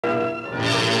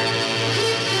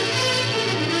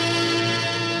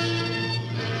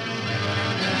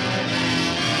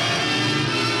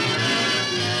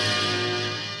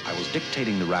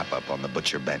dictating the wrap-up on the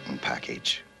Butcher Benton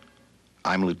package.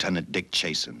 I'm Lieutenant Dick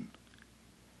Chasen.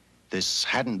 This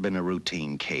hadn't been a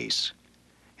routine case,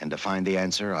 and to find the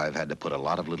answer, I've had to put a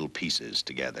lot of little pieces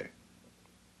together.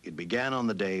 It began on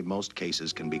the day most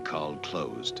cases can be called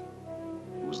closed.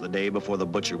 It was the day before the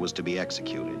butcher was to be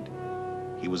executed.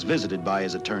 He was visited by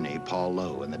his attorney, Paul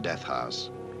Lowe, in the death house.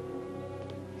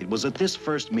 It was at this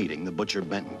first meeting the Butcher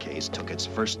Benton case took its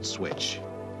first switch.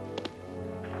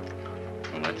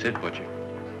 Well, that's it, Butcher.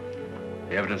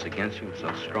 The evidence against you was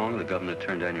so strong, the governor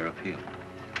turned down your appeal.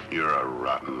 You're a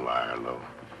rotten liar, Lowe.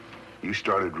 You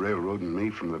started railroading me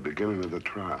from the beginning of the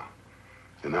trial.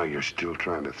 And now you're still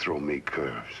trying to throw me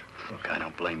curves. Look, I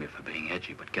don't blame you for being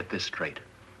edgy, but get this straight.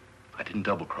 I didn't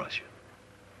double-cross you.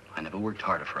 I never worked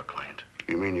harder for a client.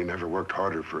 You mean you never worked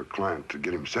harder for a client to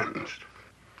get him sentenced?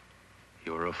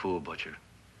 You were a fool, Butcher.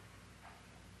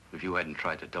 If you hadn't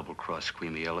tried to double-cross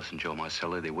Squeamy Ellis and Joe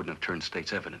Marcelli, they wouldn't have turned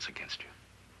state's evidence against you.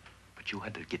 But you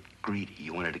had to get greedy.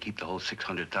 You wanted to keep the whole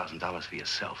 $600,000 for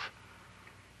yourself.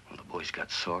 Well, the boys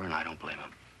got sore, and I don't blame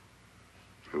them.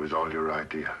 It was all your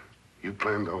idea. You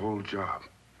planned the whole job.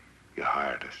 You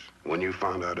hired us. When you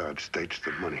found out I'd staged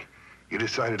the money, you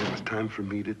decided it was time for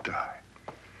me to die.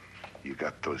 You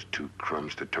got those two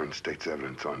crumbs to turn state's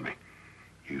evidence on me.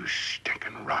 You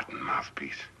stinking rotten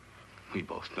mouthpiece. We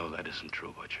both know that isn't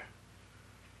true, Butcher.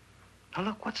 Now,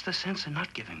 look, what's the sense in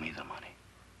not giving me the money?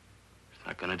 It's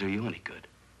not going to do you any good.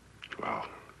 Well,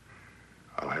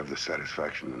 I'll have the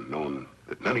satisfaction of knowing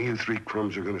that none of you three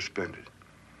crumbs are going to spend it.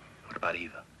 What about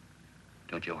Eva?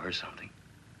 Don't you owe her something?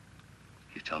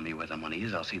 You tell me where the money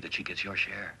is, I'll see that she gets your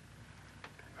share.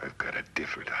 I've got a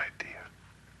different idea.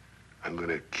 I'm going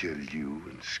to kill you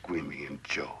and Squeamy and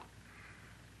Joe.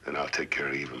 Then I'll take care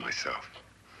of Eva myself.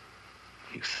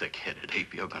 You thick-headed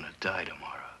ape, you're going to die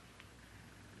tomorrow.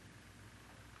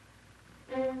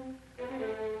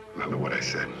 Remember what I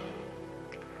said.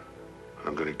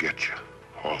 I'm going to get you,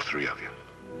 all three of you.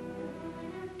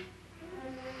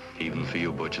 Even for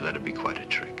you, Butcher, that'd be quite a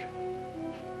trick.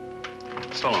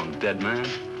 So long, dead man.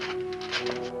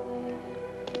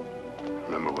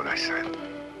 Remember what I said.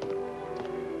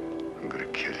 I'm going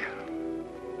to kill you,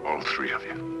 all three of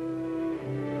you.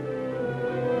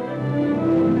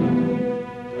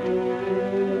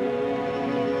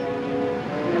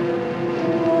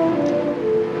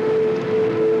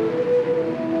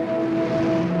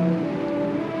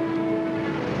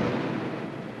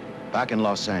 Back in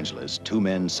Los Angeles, two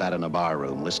men sat in a bar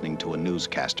room listening to a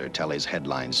newscaster tell his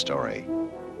headline story.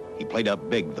 He played up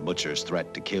big the butcher's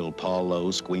threat to kill Paul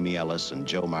Lowe, Squeamy Ellis, and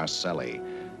Joe Marcelli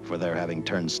for their having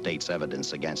turned state's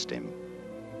evidence against him.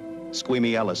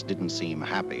 Squeamy Ellis didn't seem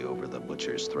happy over the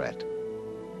butcher's threat.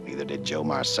 Neither did Joe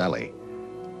Marcelli.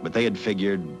 But they had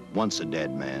figured, once a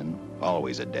dead man,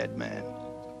 always a dead man.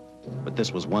 But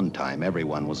this was one time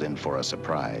everyone was in for a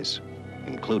surprise,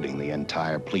 including the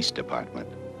entire police department.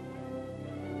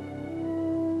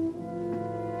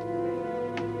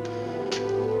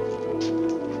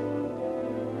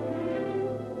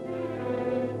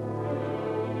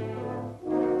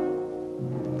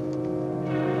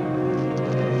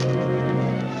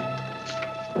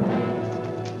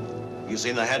 You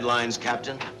seen the headlines,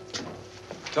 Captain?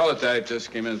 Teletype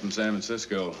just came in from San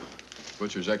Francisco.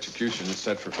 Butcher's execution is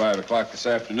set for 5 o'clock this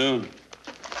afternoon.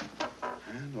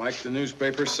 And like the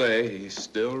newspapers say, he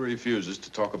still refuses to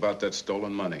talk about that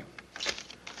stolen money.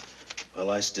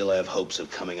 Well, I still have hopes of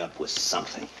coming up with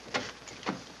something.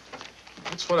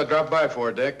 That's what I dropped by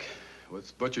for, Dick.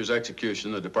 With Butcher's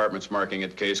execution, the department's marking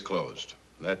it case closed.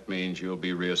 That means you'll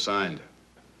be reassigned.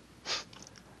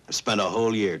 I've spent a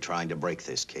whole year trying to break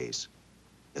this case.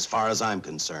 As far as I'm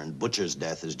concerned, Butcher's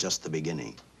death is just the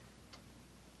beginning.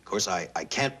 Of course, I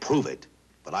can't prove it,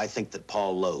 but I think that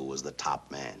Paul Lowe was the top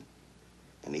man.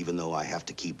 And even though I have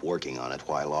to keep working on it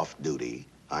while off duty,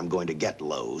 I'm going to get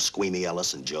Lowe, Squeamy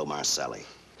Ellis, and Joe Marcelli.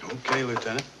 Okay,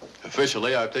 Lieutenant.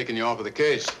 Officially, I've taken you off of the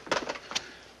case.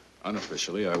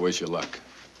 Unofficially, I wish you luck.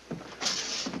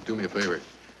 Do me a favor.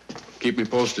 Keep me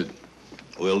posted.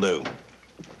 Will do.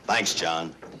 Thanks,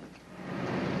 John.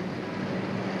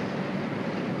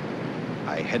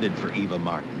 I headed for Eva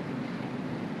Martin.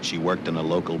 She worked in a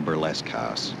local burlesque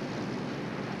house.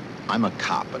 I'm a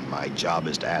cop, and my job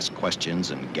is to ask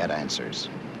questions and get answers.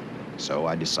 So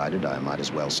I decided I might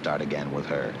as well start again with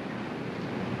her.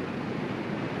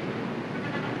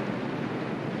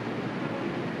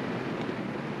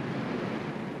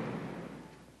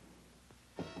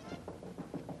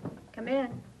 Come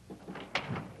in.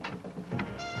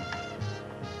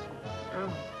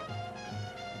 Oh.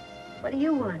 What do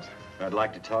you want? I'd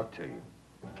like to talk to you.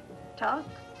 Talk?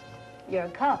 You're a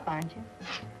cop, aren't you?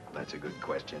 That's a good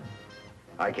question.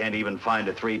 I can't even find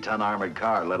a 3-ton armored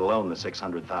car, let alone the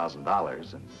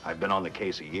 $600,000, and I've been on the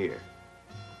case a year.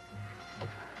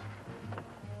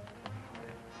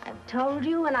 I've told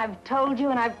you, and I've told you,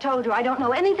 and I've told you. I don't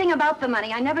know anything about the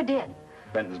money. I never did.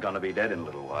 Benton's gonna be dead in a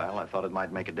little while. I thought it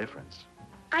might make a difference.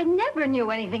 I never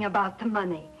knew anything about the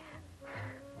money.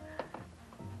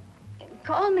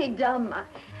 Call me dumb.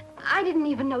 I didn't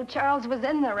even know Charles was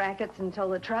in the rackets until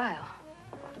the trial.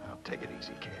 Now, take it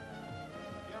easy, kid.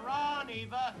 You're on,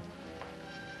 Eva.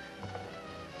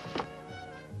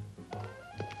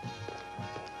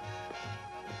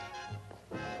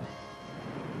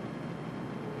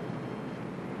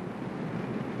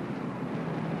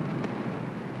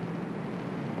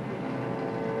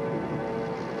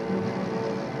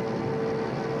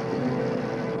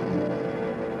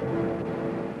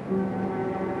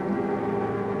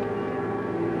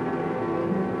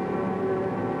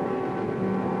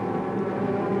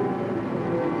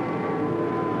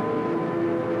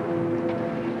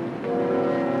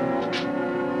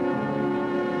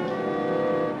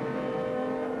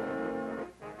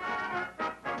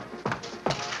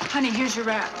 Honey, here's your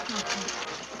wrap.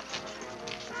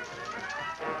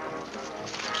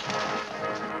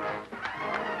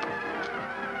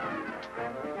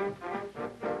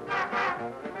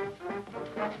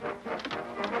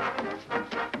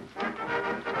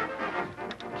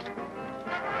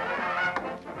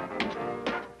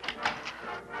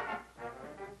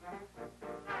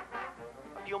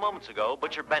 A few moments ago,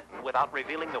 Butcher Benton, without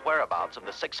revealing the whereabouts of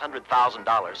the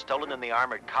 $600,000 stolen in the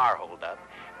armored car holdup,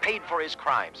 paid for his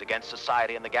crimes against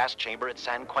society in the gas chamber at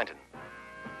San Quentin.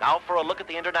 Now for a look at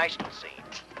the international scene.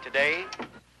 Today...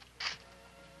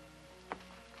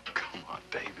 Come on,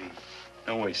 baby.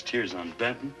 Don't waste tears on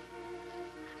Benton.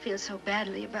 I feel so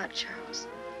badly about Charles.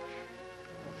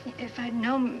 If I'd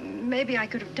known, maybe I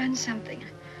could have done something.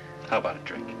 How about a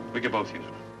drink? We could both use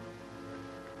one.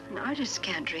 An artist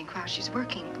can't drink while she's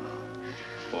working,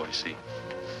 Paul. Boy, see.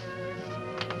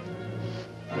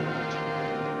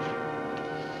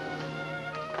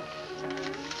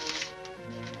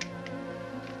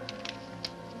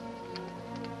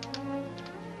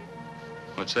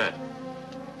 What's that?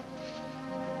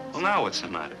 Well, now what's the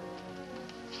matter?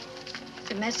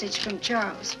 It's a message from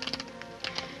Charles.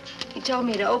 He told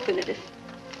me to open it if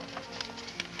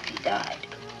he died.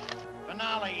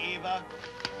 Finale, Eva.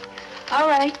 All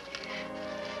right.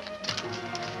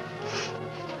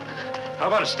 How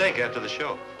about a steak after the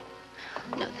show?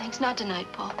 No, thanks. Not tonight,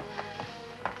 Paul.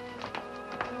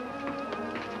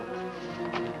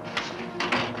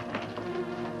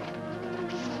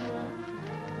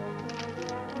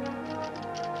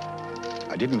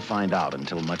 I didn't find out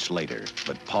until much later,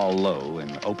 but Paul Lowe,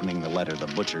 in opening the letter the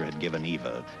butcher had given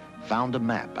Eva, found a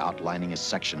map outlining a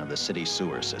section of the city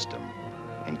sewer system.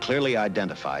 And clearly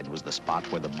identified was the spot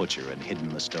where the butcher had hidden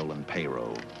the stolen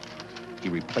payroll. He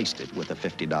replaced it with a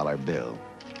 $50 bill.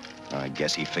 I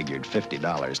guess he figured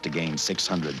 $50 to gain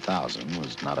 $600,000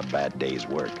 was not a bad day's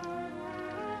work.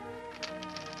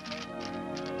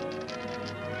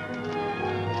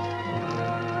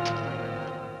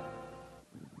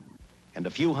 And a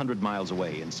few hundred miles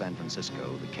away in San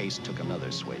Francisco, the case took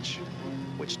another switch,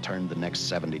 which turned the next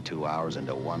 72 hours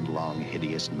into one long,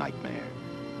 hideous nightmare.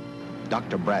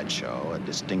 Dr. Bradshaw, a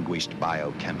distinguished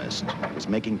biochemist, was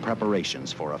making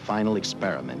preparations for a final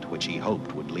experiment which he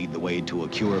hoped would lead the way to a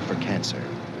cure for cancer.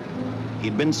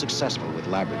 He'd been successful with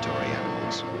laboratory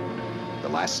animals. The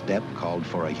last step called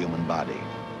for a human body.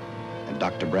 And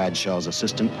Dr. Bradshaw's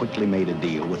assistant quickly made a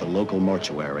deal with a local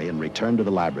mortuary and returned to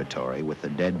the laboratory with the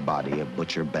dead body of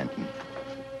Butcher Benton.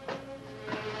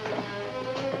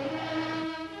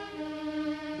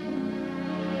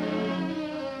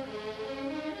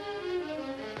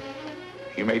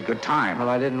 You made good time. Well,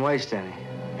 I didn't waste any.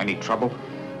 Any trouble?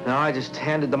 No, I just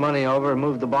handed the money over and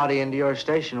moved the body into your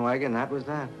station wagon. That was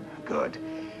that. Good.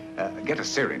 Get a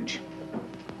syringe.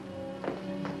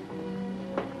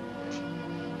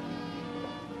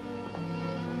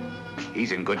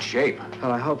 He's in good shape.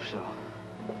 Well, I hope so.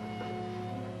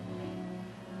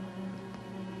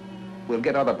 We'll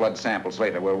get other blood samples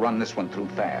later. We'll run this one through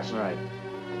fast. Right.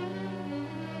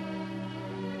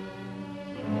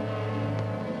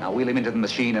 Now wheel him into the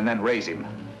machine and then raise him.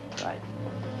 Right.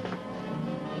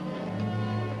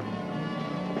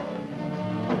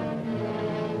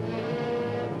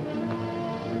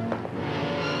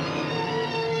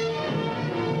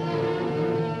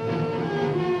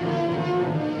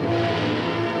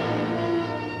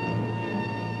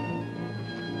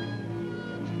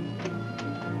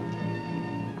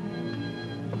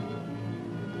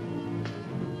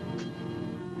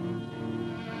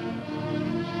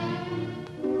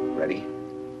 Ready?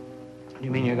 You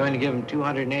You mean you're going to give him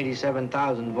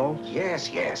 287,000 volts? Yes,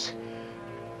 yes.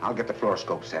 I'll get the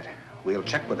fluoroscope set. We'll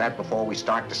check with that before we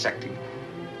start dissecting.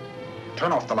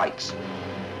 Turn off the lights.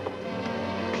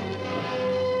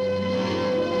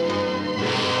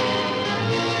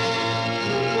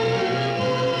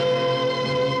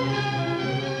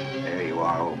 There you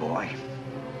are, old boy.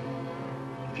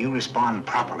 If you respond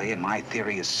properly and my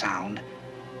theory is sound,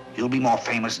 you'll be more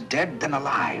famous dead than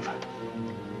alive.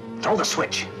 Throw the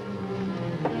switch.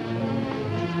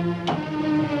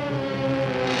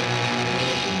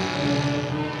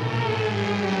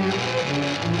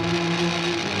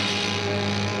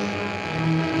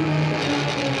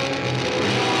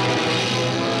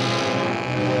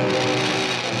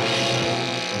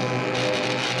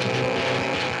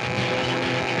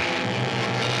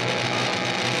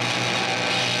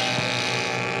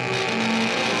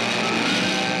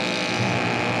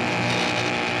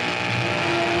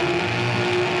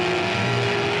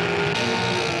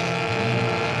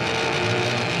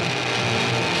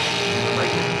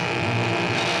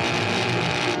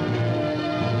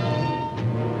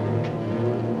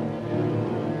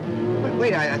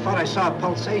 Wait, I thought I saw a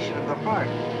pulsation of the heart.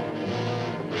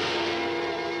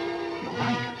 You're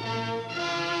right.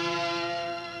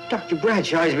 Dr.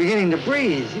 Bradshaw is beginning to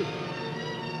breathe.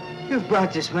 You've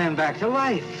brought this man back to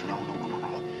life. No.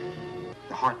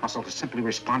 The heart muscle has simply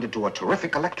responded to a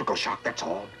terrific electrical shock, that's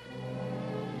all.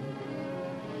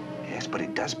 Yes, but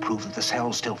it does prove that the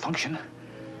cells still function.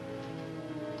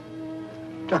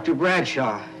 Dr.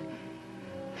 Bradshaw,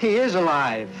 he is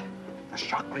alive. A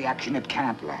shock reaction, it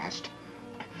can't last.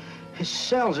 His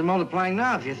cells are multiplying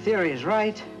now, if your theory is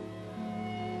right.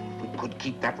 We could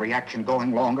keep that reaction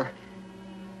going longer.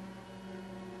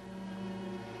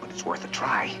 But it's worth a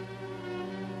try.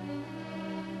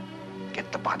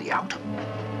 Get the body out.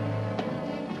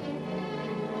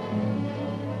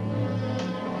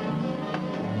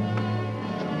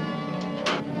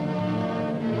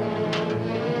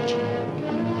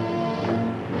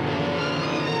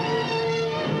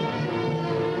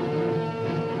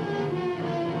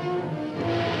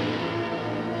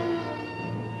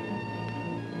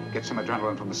 Get some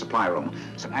adrenaline from the supply room.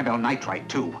 Some amyl nitrite,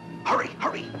 too. Hurry,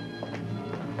 hurry.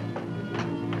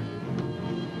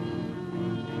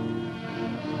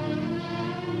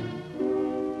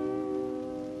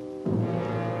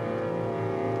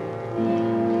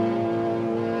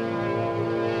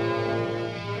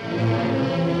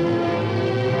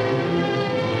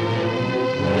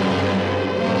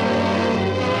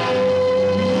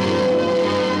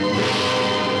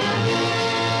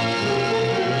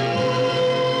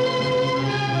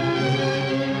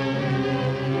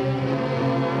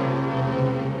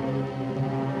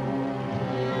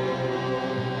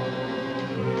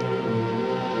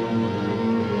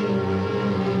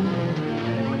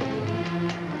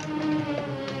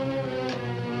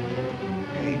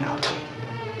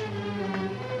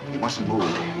 Mustn't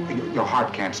move. Your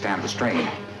heart can't stand the strain.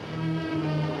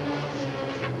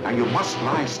 Now, you must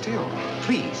lie still.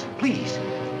 Please, please.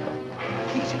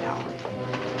 Easy now.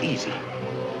 Easy.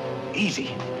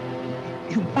 Easy.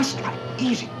 You must lie.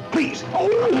 Easy, please.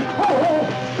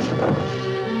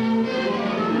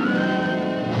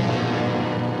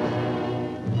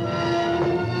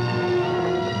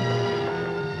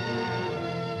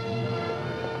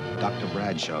 Dr.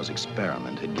 Bradshaw's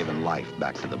experiment had given life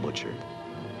back to the butcher.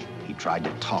 He tried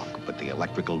to talk, but the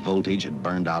electrical voltage had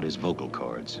burned out his vocal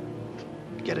cords.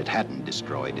 Yet it hadn't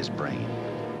destroyed his brain.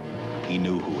 He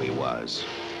knew who he was.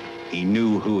 He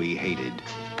knew who he hated.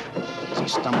 As he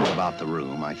stumbled about the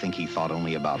room, I think he thought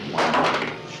only about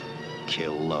one: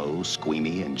 kill Lowe,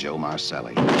 Squeamy, and Joe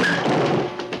Marcelli.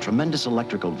 The tremendous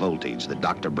electrical voltage that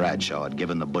Dr. Bradshaw had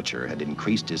given the butcher had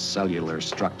increased his cellular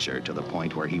structure to the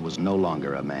point where he was no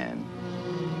longer a man.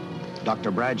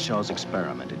 Dr. Bradshaw's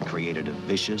experiment had created a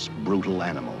vicious, brutal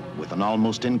animal with an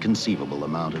almost inconceivable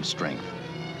amount of strength.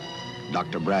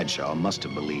 Dr. Bradshaw must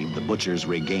have believed the butcher's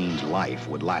regained life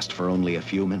would last for only a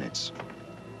few minutes.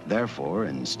 Therefore,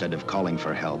 instead of calling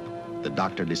for help, the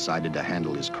doctor decided to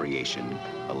handle his creation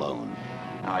alone.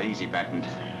 Now, easy, Benton.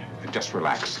 Just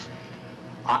relax.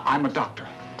 I'm a doctor.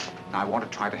 I want to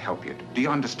try to help you. Do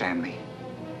you understand me?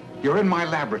 You're in my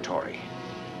laboratory.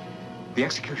 The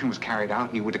execution was carried out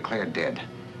and you were declared dead.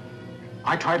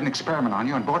 I tried an experiment on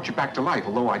you and brought you back to life,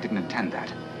 although I didn't intend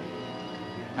that.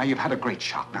 Now, you've had a great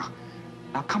shock.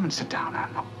 Now come and sit down.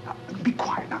 Now, be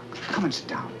quiet. Now, come and sit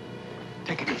down.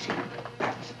 Take it easy.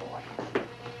 That's the boy.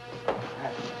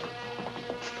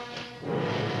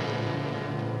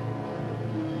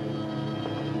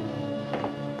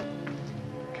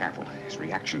 Careful. His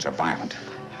reactions are violent.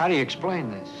 How do you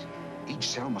explain this? Each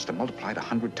cell must have multiplied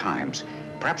 100 times,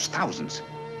 perhaps thousands.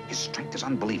 His strength is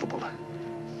unbelievable.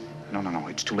 No,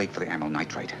 it's too late for the amyl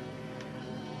nitrite.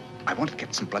 I want to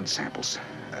get some blood samples,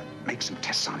 make some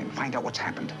tests on him, find out what's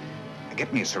happened.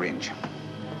 Get me a syringe.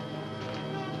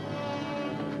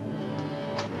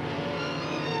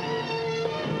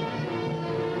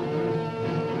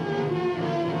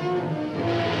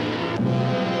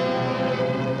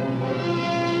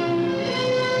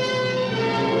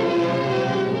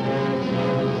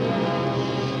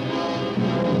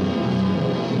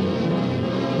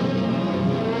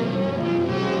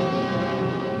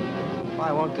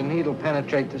 Why won't the needle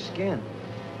penetrate the skin?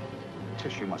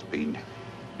 Tissue must be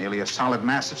nearly a solid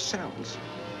mass of cells.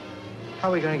 How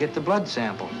are we going to get the blood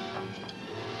sample?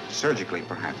 Surgically,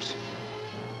 perhaps.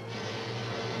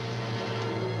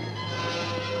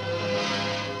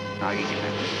 Now, easy,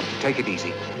 man. Take it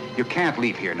easy. You can't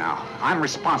leave here now. I'm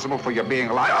responsible for your being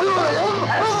alive.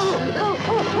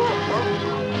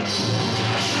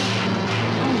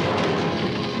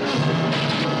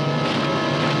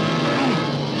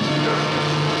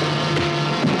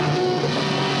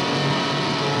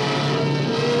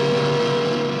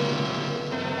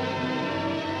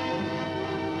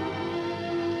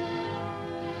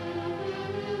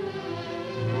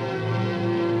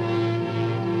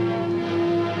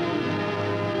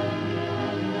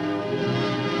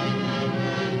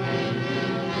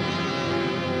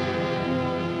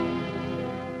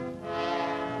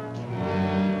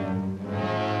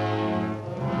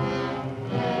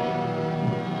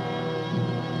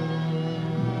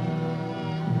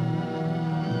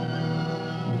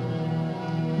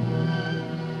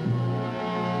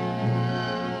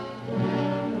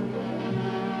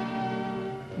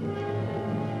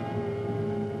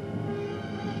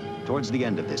 Towards the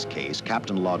end of this case,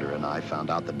 Captain Lauder and I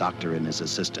found out the doctor and his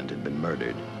assistant had been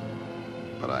murdered.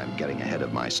 But I'm getting ahead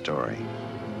of my story.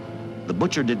 The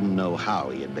butcher didn't know how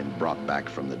he had been brought back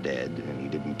from the dead, and he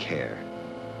didn't care.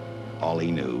 All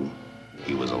he knew,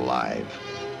 he was alive.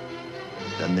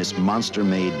 Then this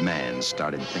monster-made man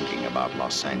started thinking about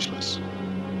Los Angeles.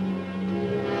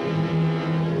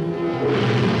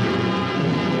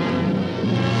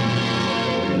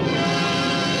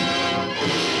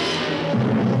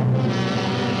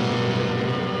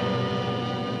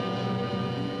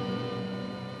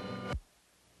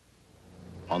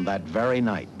 On that very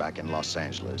night back in Los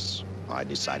Angeles, I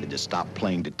decided to stop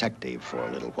playing detective for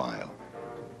a little while.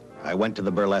 I went to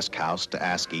the burlesque house to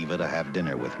ask Eva to have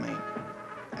dinner with me.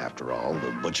 After all,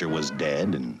 the butcher was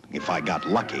dead, and if I got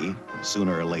lucky,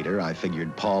 sooner or later, I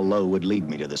figured Paul Lowe would lead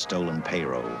me to the stolen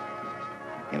payroll.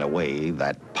 In a way,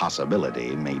 that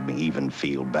possibility made me even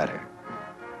feel better.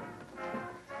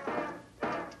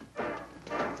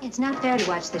 It's not fair to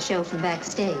watch the show from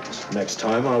backstage. Next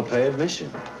time, I'll pay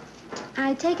admission.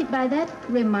 I take it by that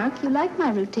remark you like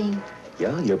my routine.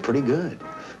 Yeah, you're pretty good.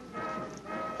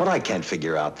 What I can't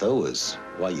figure out, though, is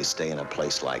why you stay in a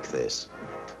place like this.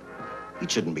 It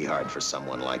shouldn't be hard for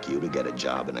someone like you to get a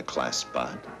job in a class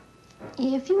spot.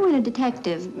 If you weren't a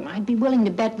detective, I'd be willing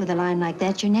to bet with a line like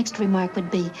that your next remark would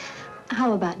be,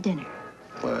 how about dinner?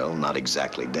 Well, not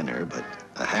exactly dinner, but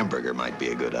a hamburger might be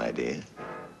a good idea.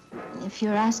 If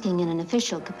you're asking in an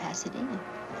official capacity,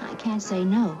 I can't say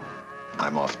no.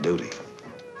 I'm off duty.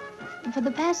 For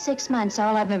the past 6 months,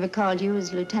 all I've ever called you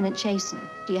is Lieutenant Chasen.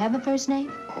 Do you have a first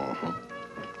name? Uh-huh.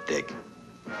 Dick.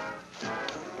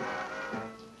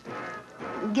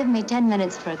 Give me 10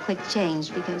 minutes for a quick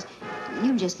change, because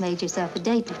you've just made yourself a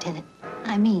date, Lieutenant.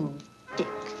 I mean, Dick.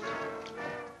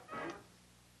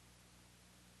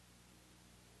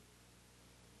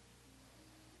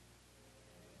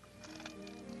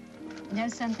 You know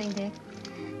something, Dick?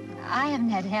 I haven't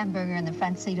had hamburger in the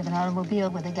front seat of an automobile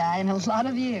with a guy in a lot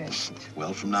of years.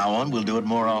 Well, from now on, we'll do it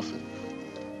more often.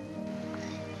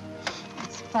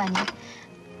 It's funny.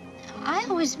 I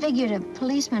always figured a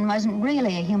policeman wasn't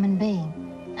really a human being.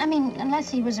 I mean, unless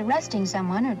he was arresting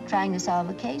someone or trying to solve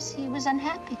a case, he was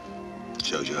unhappy.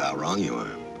 Shows you how wrong you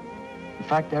are. In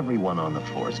fact, everyone on the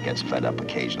force gets fed up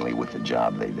occasionally with the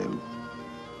job they do.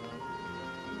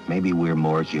 Maybe we're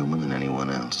more human than anyone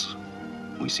else.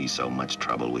 We see so much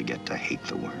trouble, we get to hate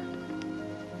the word.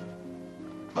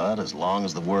 But as long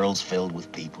as the world's filled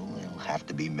with people, there'll have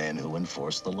to be men who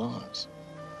enforce the laws.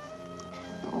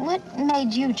 What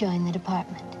made you join the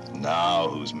department? Now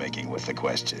who's making with the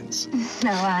questions?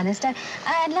 No, honest,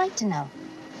 I'd like to know.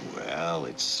 Well,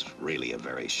 it's really a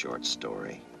very short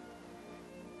story.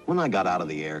 When I got out of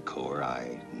the Air Corps,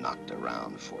 I knocked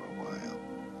around for a while.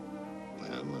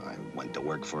 Well, I went to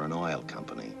work for an oil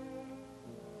company.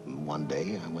 One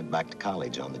day, I went back to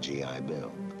college on the GI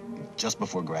Bill. Just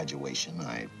before graduation,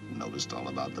 I noticed all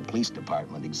about the police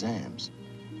department exams.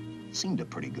 Seemed a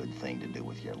pretty good thing to do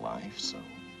with your life, so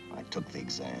I took the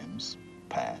exams,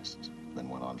 passed, then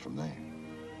went on from there.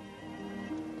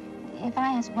 If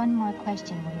I ask one more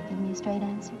question, will you give me a straight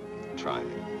answer? Try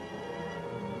me.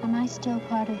 Am I still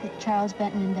part of the Charles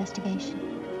Benton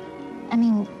investigation? I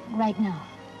mean, right now.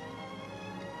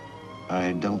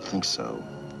 I don't think so.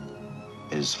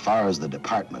 As far as the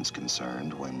department's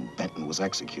concerned, when Benton was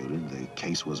executed, the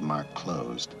case was marked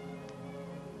closed.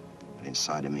 But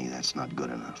inside of me, that's not good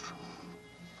enough.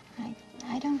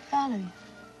 I don't follow you.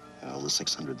 Well, the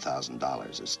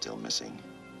 $600,000 is still missing.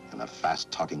 And a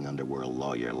fast-talking underworld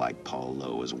lawyer like Paul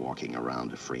Lowe is walking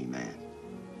around a free man.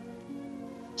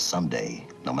 Someday,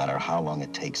 no matter how long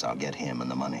it takes, I'll get him and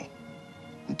the money.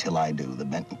 Until I do, the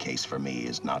Benton case for me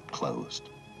is not closed.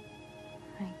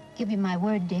 I give you my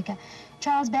word, Dick.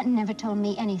 Charles Benton never told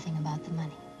me anything about the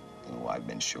money. Oh, I've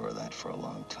been sure of that for a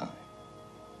long time.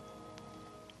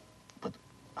 But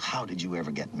how did you ever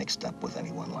get mixed up with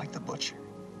anyone like the butcher?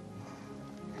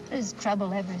 As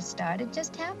trouble ever started, it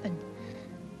just happened.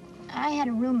 I had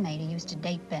a roommate who used to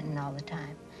date Benton all the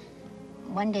time.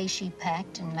 One day she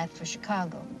packed and left for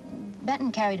Chicago.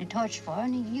 Benton carried a torch for her,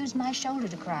 and he used my shoulder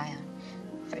to cry on.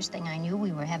 First thing I knew,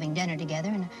 we were having dinner together,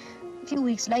 and a few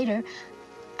weeks later,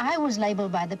 I was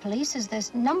labeled by the police as this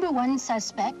 #1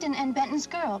 suspect and Benton's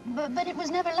girl. But it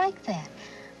was never like that.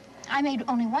 I made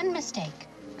only one mistake.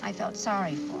 I felt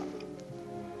sorry for him.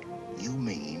 You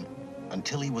mean,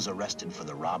 until he was arrested for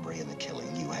the robbery and the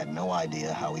killing, you had no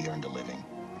idea how he earned a living?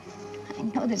 I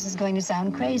know this is going to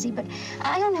sound crazy, but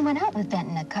I only went out with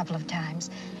Benton a couple of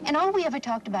times. And all we ever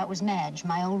talked about was Madge,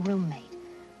 my old roommate.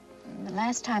 The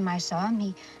last time I saw him,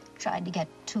 he tried to get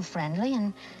too friendly,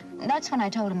 and that's when I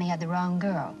told him he had the wrong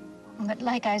girl. But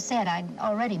like I said, I'd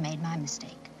already made my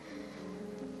mistake.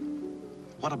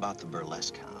 What about the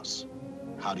burlesque house?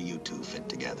 How do you two fit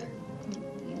together?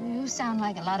 You sound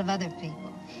like a lot of other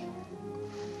people.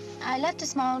 I left a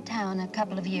small town a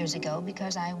couple of years ago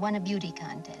because I won a beauty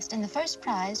contest, and the first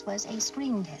prize was a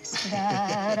screen test.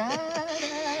 Da, da,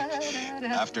 da, da, da.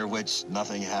 After which,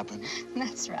 nothing happened?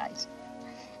 That's right.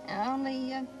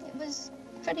 Only, it was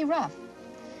pretty rough.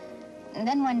 And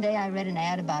then one day I read an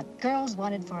ad about girls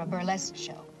wanted for a burlesque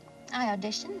show. I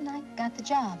auditioned and I got the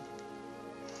job.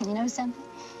 You know something?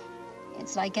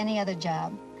 It's like any other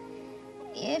job.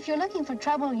 If you're looking for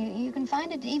trouble, you can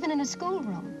find it even in a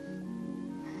schoolroom.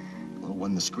 Well,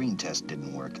 when the screen test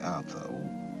didn't work out, though,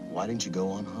 why didn't you go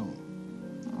on home?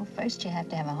 Well, first you have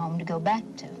to have a home to go back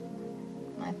to.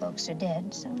 My folks are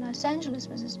dead, so Los Angeles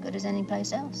was as good as any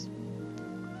place else.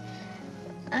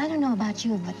 I don't know about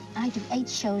you, but I do 8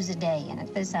 shows a day, and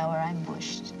at this hour, I'm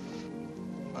bushed.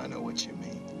 I know what you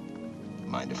mean.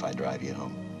 Mind if I drive you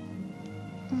home?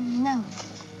 No.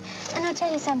 And I'll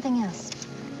tell you something else.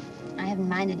 I haven't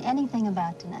minded anything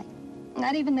about tonight.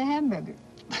 Not even the hamburger.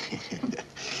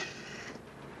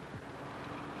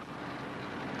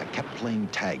 I kept playing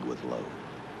tag with Lowe.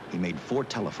 He made 4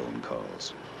 telephone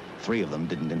calls. 3 of them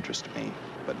didn't interest me,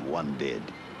 but one did.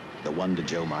 The one to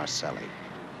Joe Marcelli.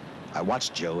 I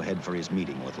watched Joe head for his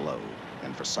meeting with Lowe,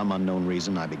 and for some unknown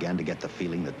reason, I began to get the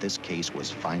feeling that this case was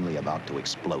finally about to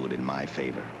explode in my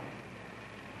favor.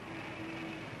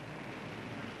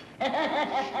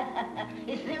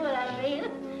 You see what I mean?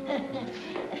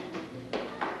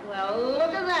 Well,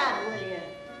 look at that, will you?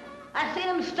 I seen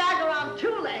him stagger on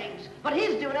 2 legs, but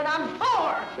he's doing it on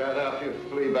 4. Shut up, you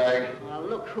flea bag. Well,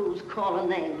 look who's calling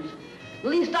names. At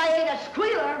least I ain't a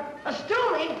squealer, a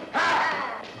stoolie.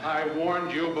 Ha! I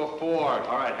warned you before.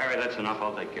 All right, Harry, that's enough.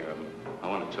 I'll take care of him. I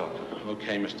want to talk to him.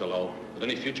 Okay, Mr. Lowe. But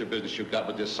any future business you've got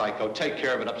with this psycho, take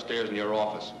care of it upstairs in your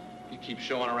office. He keeps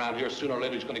showing around here, sooner or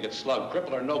later he's going to get slugged,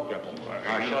 cripple or no cripple.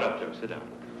 All right, shut up, Joe. Sit down.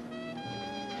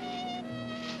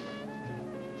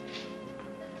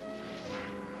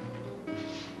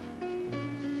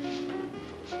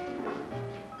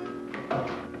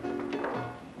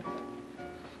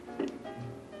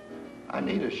 I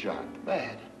need a shot,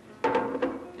 bad.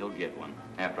 You'll get one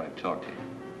after I've talked to you.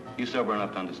 You sober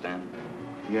enough to understand?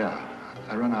 Yeah,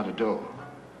 I run out of dough.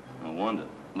 No wonder.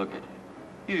 Look at you.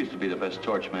 You used to be the best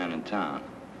torch man in town.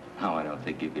 Now I don't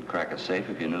think you could crack a safe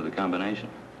if you knew the combination.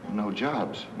 No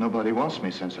jobs. Nobody wants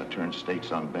me since I turned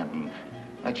stakes on Benton.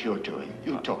 That's your doing.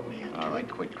 You taught me. All right,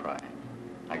 quit crying.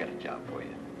 I got a job for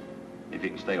you. If you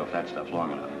can stay off that stuff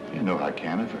long enough. You know I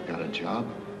can if I got a job.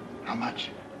 How much?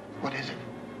 What is it?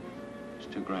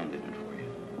 There's $2 grand in it for you.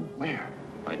 Where?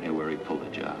 Right near where he pulled the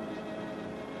job.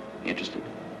 Interested?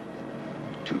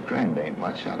 $2 grand ain't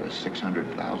much out of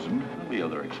 600,000. There'll be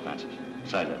other expenses.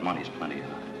 Besides, that money's plenty of.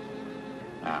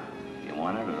 Now, you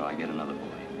want it or do I get another boy?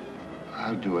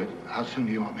 I'll do it. How soon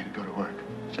do you want me to go to work?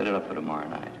 Set it up for tomorrow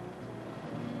night.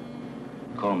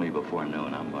 Call me before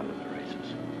noon. I'm going to the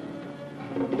races.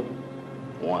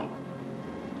 1.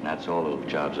 And that's all. The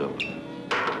job's over.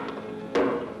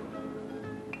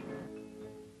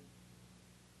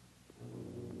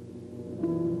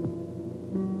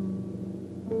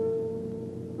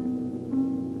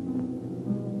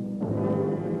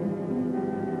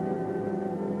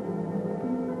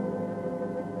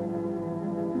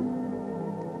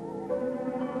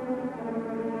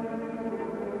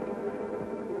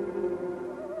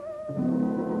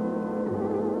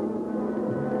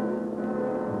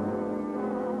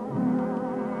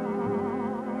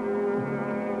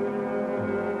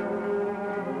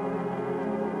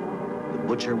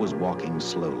 The butcher was walking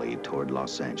slowly toward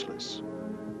Los Angeles.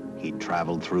 He'd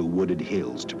traveled through wooded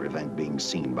hills to prevent being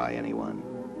seen by anyone.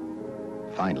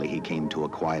 Finally, he came to a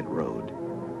quiet road.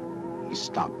 He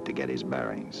stopped to get his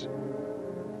bearings.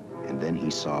 And then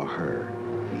he saw her,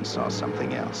 and he saw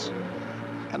something else,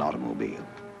 an automobile.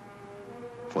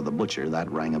 For the butcher,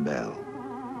 that rang a bell.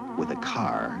 With a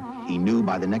car, he knew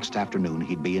by the next afternoon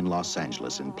he'd be in Los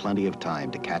Angeles in plenty of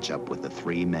time to catch up with the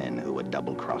 3 men who had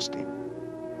double-crossed him.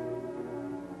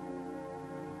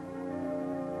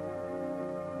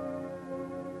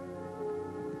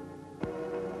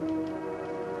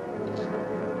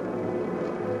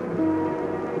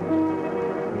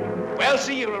 Well,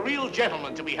 see, you're a real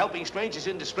gentleman to be helping strangers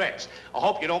in distress. I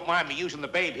hope you don't mind me using the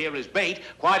babe here as bait.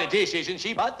 Quite a dish, isn't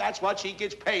she? But that's what she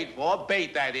gets paid for.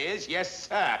 Bait, that is. Yes,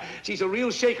 sir. She's a real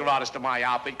shaker artist of my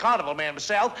outfit. Carnival man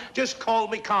myself. Just call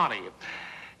me Connie.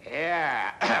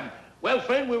 Yeah. Well,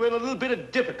 friend, we're in a little bit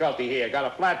of difficulty here. Got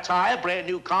a flat tire, brand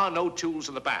new car, no tools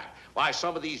in the back. Why,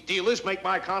 some of these dealers make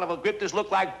my carnival grifters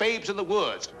look like babes in the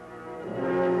woods.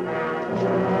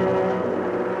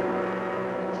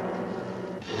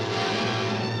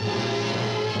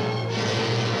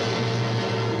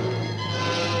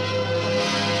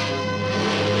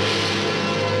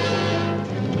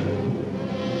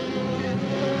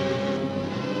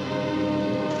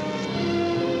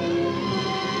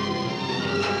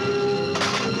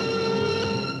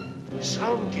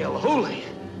 Holy.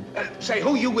 Say,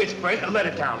 who you with, friend? Let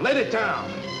it down. Let it down.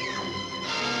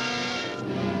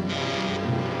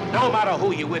 No matter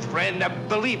who you with, friend,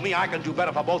 believe me, I can do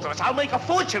better for both of us. I'll make a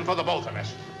fortune for the both of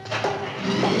us.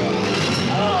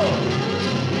 Oh!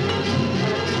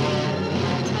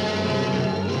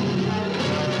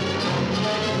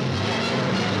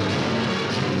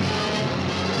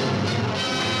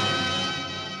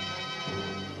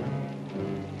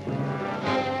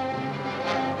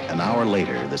 An hour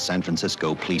later, the San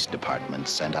Francisco Police Department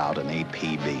sent out an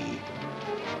APB.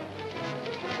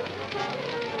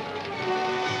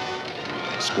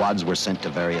 Squads were sent to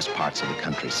various parts of the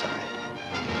countryside.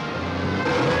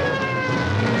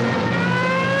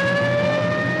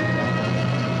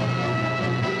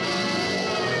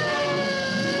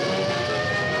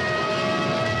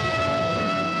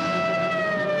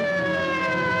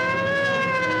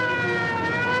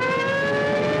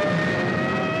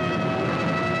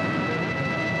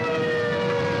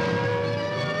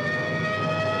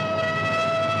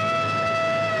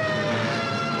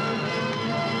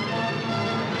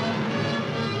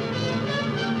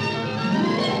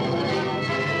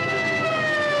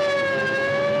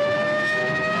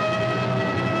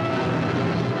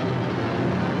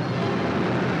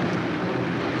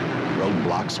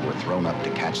 Roadblocks were thrown up to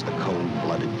catch the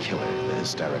cold-blooded killer the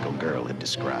hysterical girl had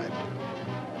described.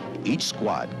 Each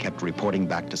squad kept reporting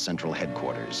back to central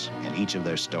headquarters, and each of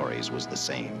their stories was the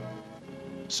same.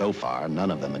 So far,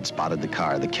 none of them had spotted the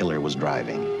car the killer was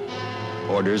driving.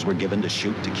 Orders were given to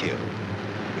shoot to kill,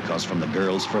 because from the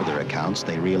girls' further accounts,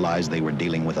 they realized they were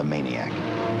dealing with a maniac.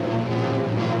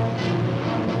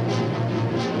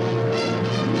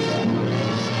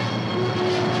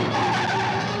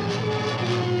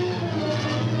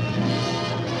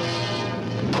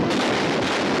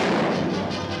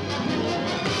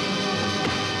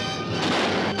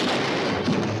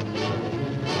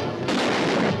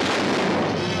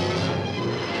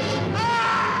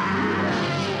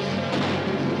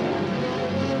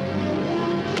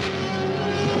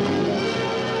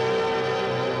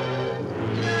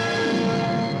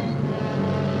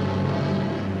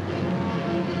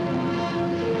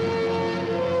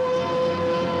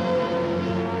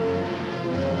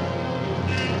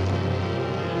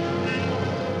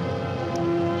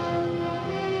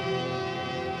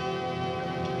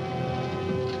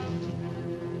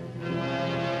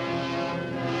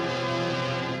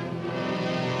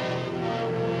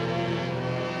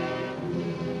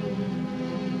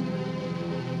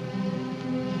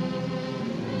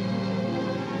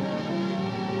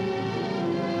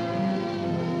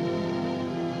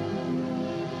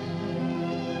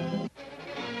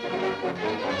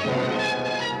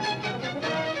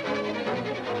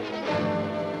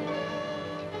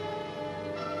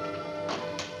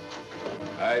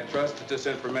 I trust that this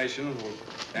information will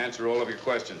answer all of your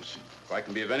questions. If I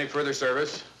can be of any further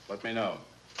service, let me know.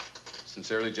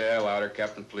 Sincerely, J.L. Louder,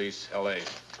 Captain Police, L.A.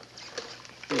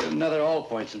 Another all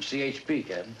points from CHP,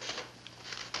 Captain.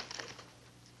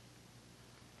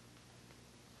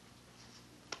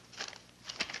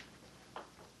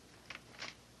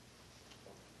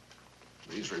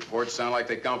 These reports sound like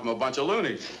they come from a bunch of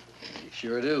loonies. You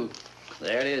sure do.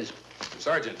 There it is.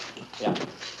 Sergeant. Yeah.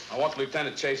 I want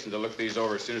Lieutenant Chasen to look these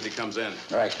over as soon as he comes in.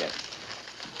 All right, Captain.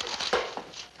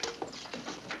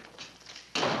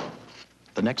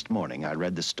 The next morning, I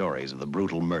read the stories of the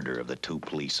brutal murder of the 2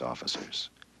 police officers.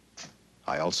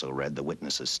 I also read the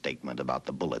witness's statement about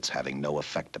the bullets having no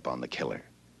effect upon the killer.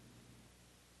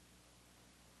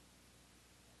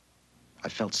 I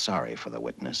felt sorry for the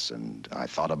witness, and I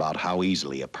thought about how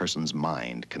easily a person's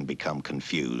mind can become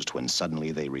confused when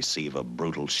suddenly they receive a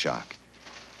brutal shock.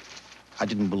 I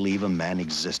didn't believe a man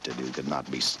existed who could not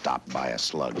be stopped by a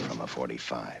slug from a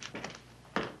 .45.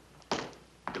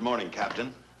 Good morning,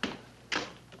 Captain.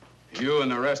 You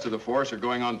and the rest of the force are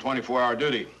going on 24-hour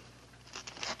duty.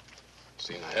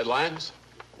 Seen the headlines?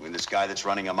 You mean this guy that's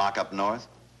running amok up north?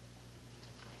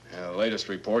 Yeah, the latest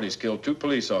report, he's killed 2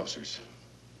 police officers.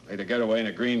 Made a getaway in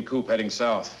a green coupe heading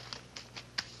south.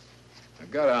 I've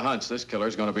got a hunch this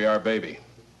killer's gonna be our baby.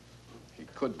 He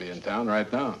could be in town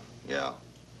right now. Yeah.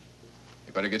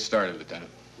 You better get started,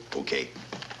 Lieutenant. Okay.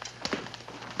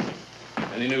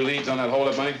 Any new leads on that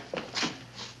holdup money?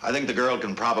 I think the girl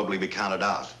can probably be counted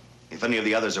out. If any of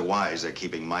the others are wise, they're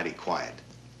keeping mighty quiet.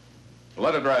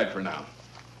 Let it ride for now.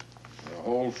 The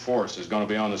whole force is gonna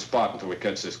be on the spot until we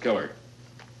catch this killer.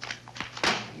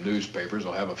 Newspapers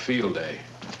will have a field day.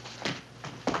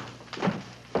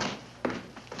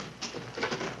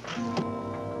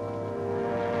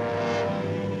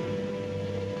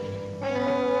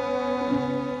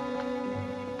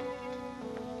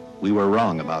 We were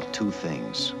wrong about 2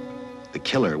 things. The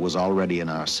killer was already in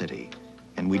our city,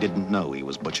 and we didn't know he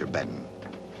was Butcher Benton.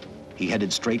 He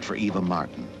headed straight for Eva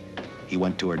Martin. He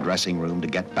went to her dressing room to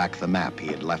get back the map he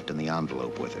had left in the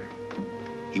envelope with her.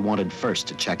 He wanted first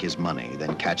to check his money,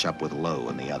 then catch up with Lowe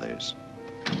and the others.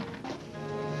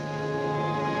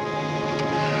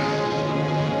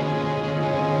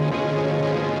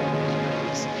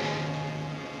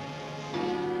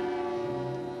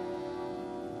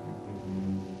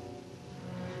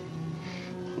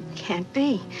 Can't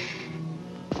be.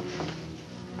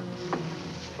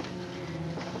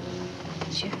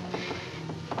 But you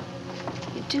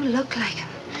do look like him.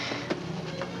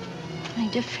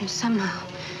 Only different somehow.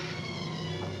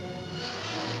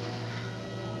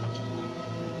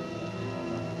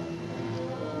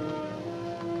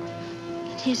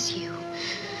 It is you.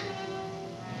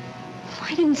 Why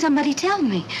didn't somebody tell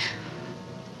me?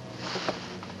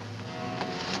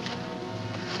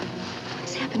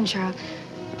 What's happened, Charles?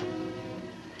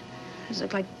 Those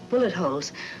look like bullet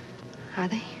holes. Are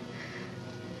they?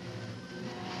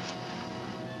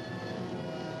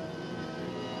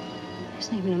 There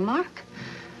isn't even a mark.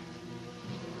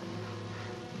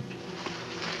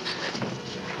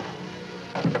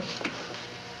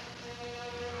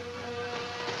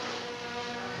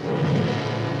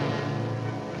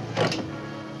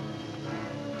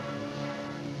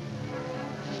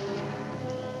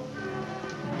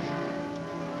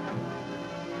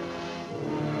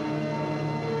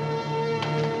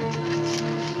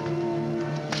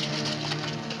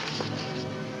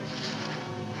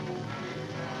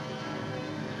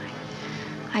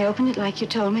 I opened it like you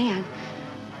told me. I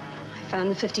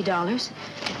found the $50.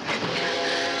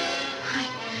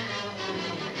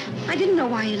 I didn't know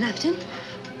why you left him.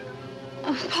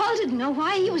 Oh, Paul didn't know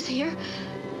why he was here.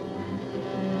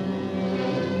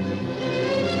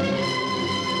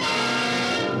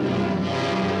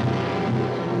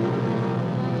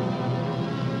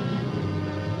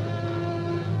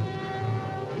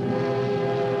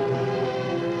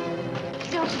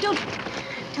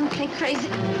 Don't get crazy.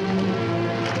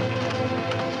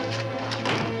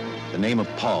 The name of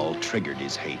Paul triggered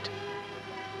his hate.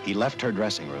 He left her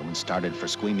dressing room and started for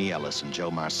Squeamy Ellis and Joe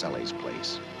Marcelli's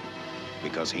place.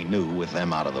 Because he knew, with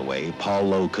them out of the way, Paul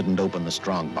Lowe couldn't open the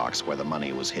strong box where the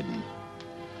money was hidden.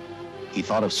 He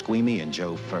thought of Squeamy and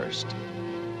Joe first.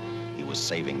 He was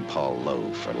saving Paul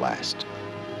Lowe for last.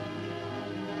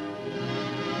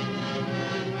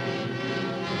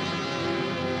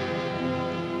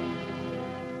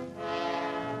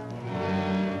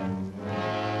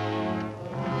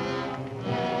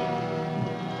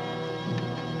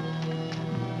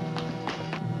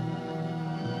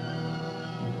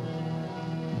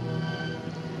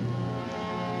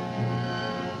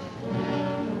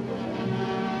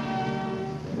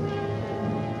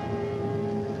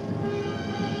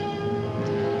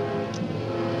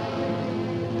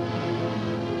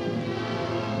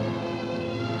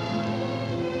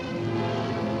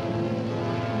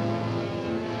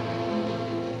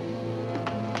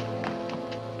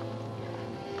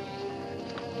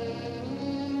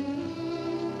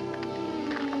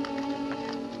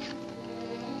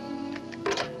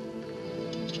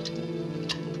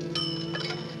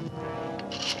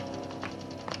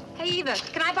 Eva,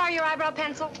 can I borrow your eyebrow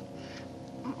pencil?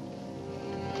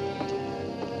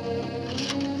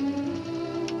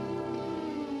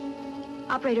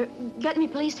 Operator, get me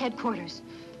police headquarters.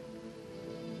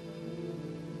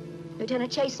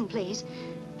 Lieutenant Chasen, please.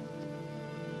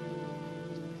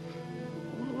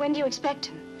 When do you expect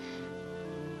him?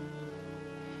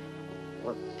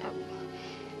 Well,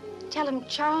 tell him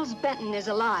Charles Benton is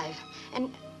alive, and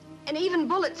even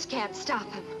bullets can't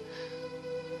stop him.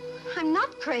 I'm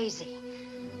not crazy.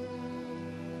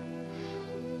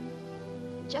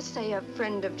 Just say a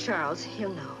friend of Charles,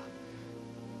 he'll know.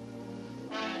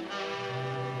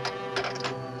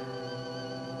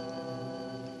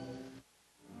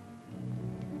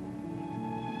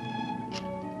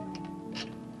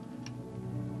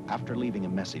 After leaving a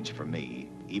message for me,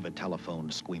 Eva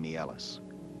telephoned Squeamy Ellis.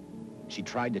 She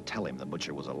tried to tell him the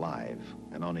butcher was alive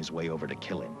and on his way over to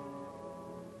kill him.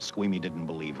 Squeamy didn't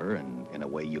believe her, and in a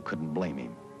way you couldn't blame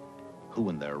him. Who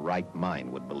in their right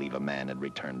mind would believe a man had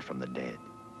returned from the dead?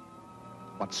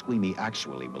 What Squeamy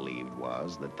actually believed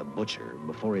was that the butcher,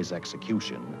 before his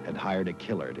execution, had hired a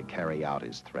killer to carry out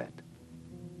his threat.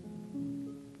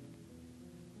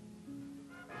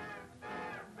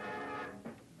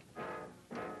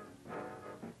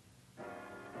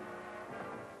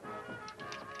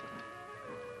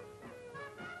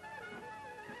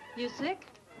 You sick?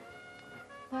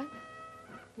 What?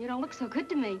 You don't look so good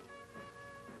to me.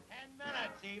 10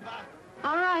 minutes, Eva.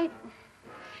 All right.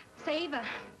 Say, Eva,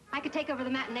 I could take over the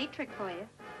matinee trick for you.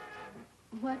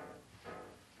 What?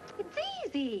 It's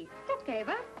easy. Look,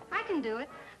 Eva, I can do it.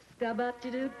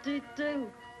 Scabba-doo-doo-doo-doo.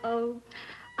 Oh,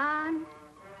 I'm...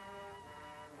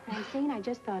 Francine, I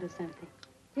just thought of something.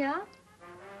 Yeah?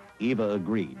 Eva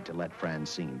agreed to let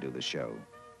Francine do the show.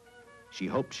 She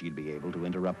hoped she'd be able to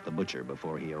interrupt the butcher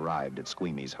before he arrived at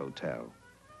Squeamy's hotel.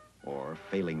 Or,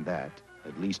 failing that,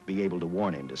 at least be able to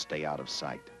warn him to stay out of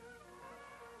sight.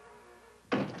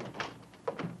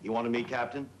 You wanted me,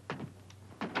 Captain?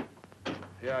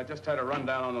 Yeah, I just had a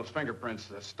rundown on those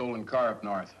fingerprints of the stolen car up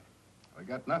north. We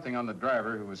got nothing on the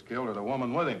driver who was killed or the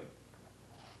woman with him.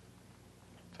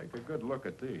 Take a good look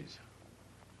at these.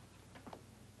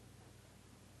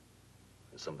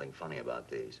 There's something funny about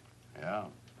these. Yeah.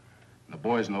 The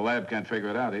boys in the lab can't figure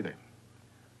it out either.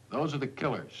 Those are the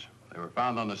killers. They were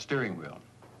found on the steering wheel.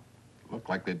 Looked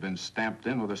like they'd been stamped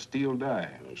in with a steel die.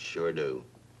 They sure do.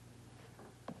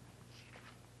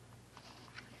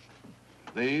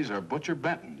 These are Butcher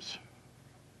Benton's.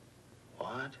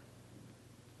 What?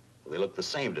 Well, they look the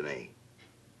same to me.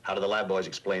 How do the lab boys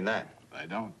explain that? They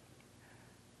don't.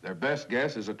 Their best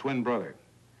guess is a twin brother.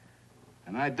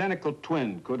 An identical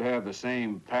twin could have the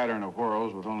same pattern of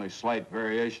whorls with only slight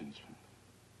variations.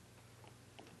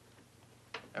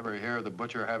 Ever hear of the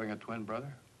butcher having a twin brother?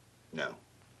 No.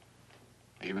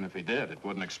 Even if he did, it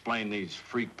wouldn't explain these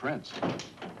freak prints.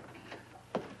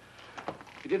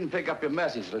 You didn't pick up your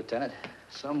message, Lieutenant.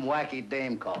 Some wacky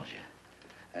dame calls you.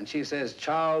 And she says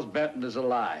Charles Benton is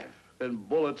alive, and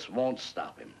bullets won't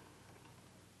stop him.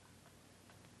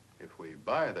 If we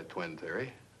buy the twin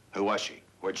theory... Who was she?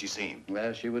 Where'd she see him?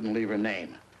 Well, she wouldn't leave her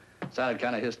name. Sounded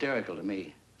kind of hysterical to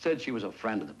me. Said she was a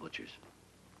friend of the butcher's.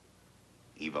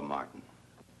 Eva Martin.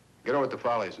 Get over at the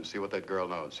Follies and see what that girl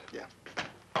knows. Yeah.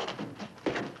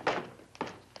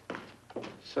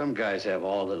 Some guys have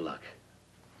all the luck.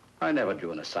 I never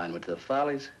drew an assignment to the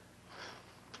Follies.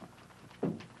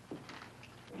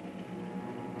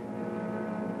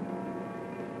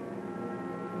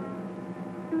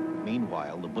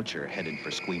 Meanwhile, the butcher headed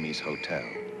for Squeamy's hotel.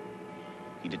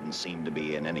 He didn't seem to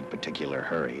be in any particular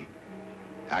hurry.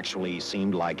 Actually, he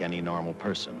seemed like any normal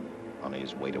person, on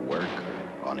his way to work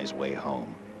or on his way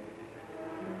home.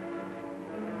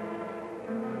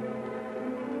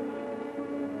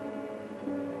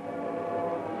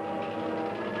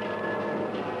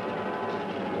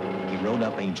 He rode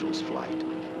up Angel's Flight,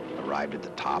 arrived at the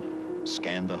top,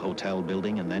 scanned the hotel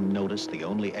building, and then noticed the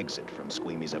only exit from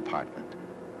Squeamy's apartment,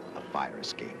 a fire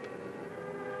escape.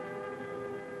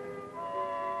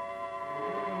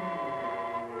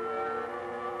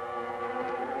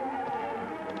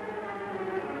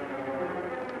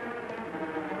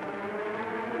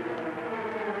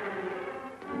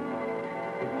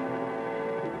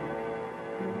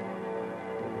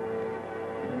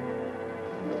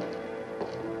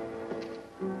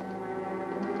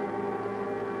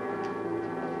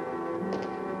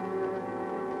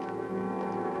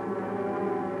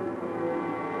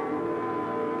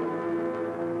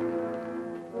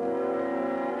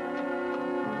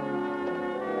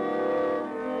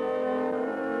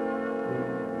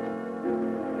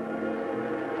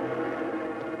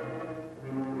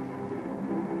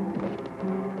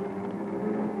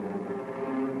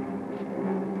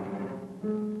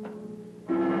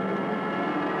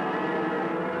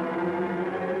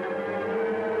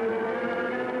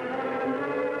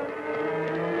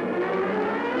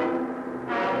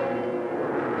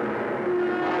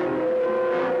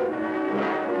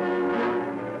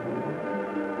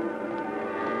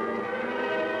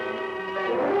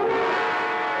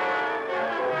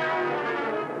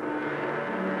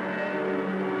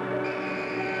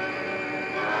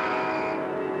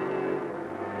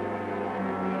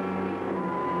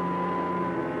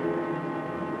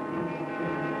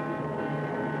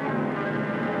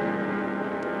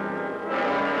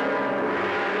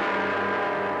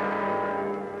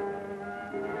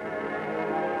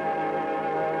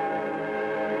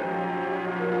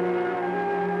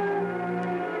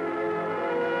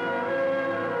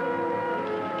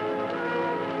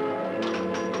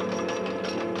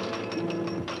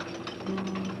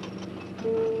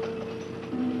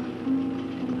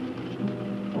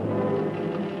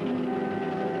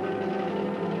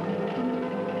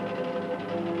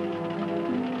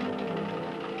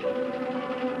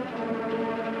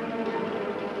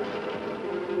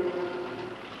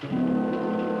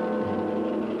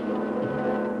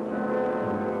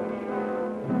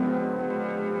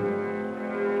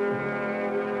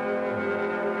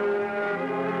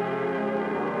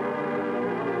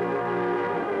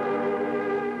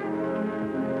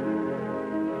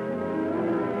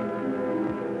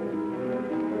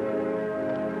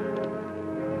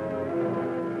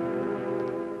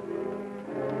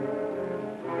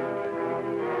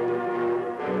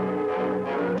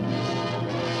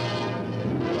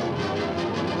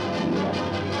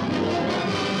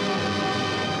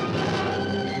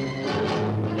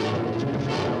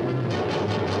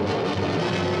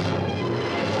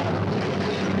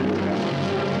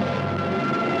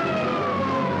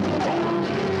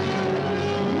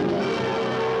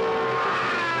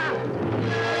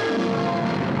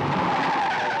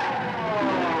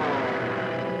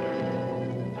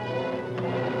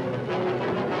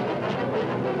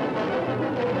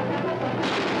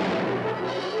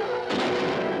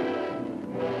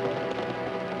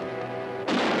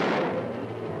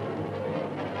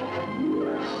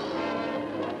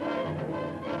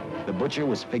 Butcher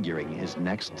was figuring his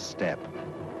next step.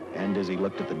 And as he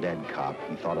looked at the dead cop,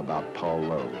 he thought about Paul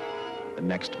Lowe, the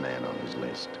next man on his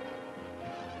list.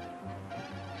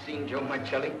 Seen Joe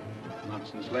Marcelli? Not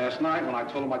since last night when I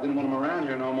told him I didn't want him around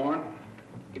here no more.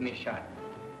 Give me a shot.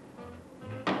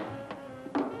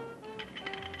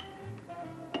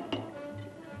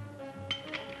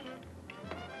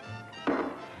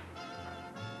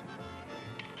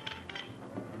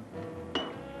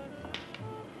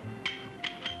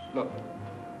 Look,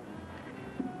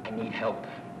 I need help.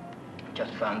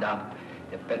 Just found out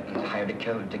that Benton's hired a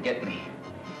killer to get me.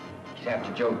 He's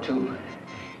after Joe, too.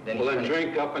 Well, then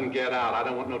drink up and get out. I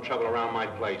don't want no trouble around my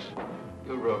place.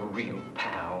 You're a real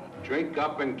pal. Drink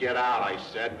up and get out, I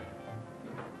said.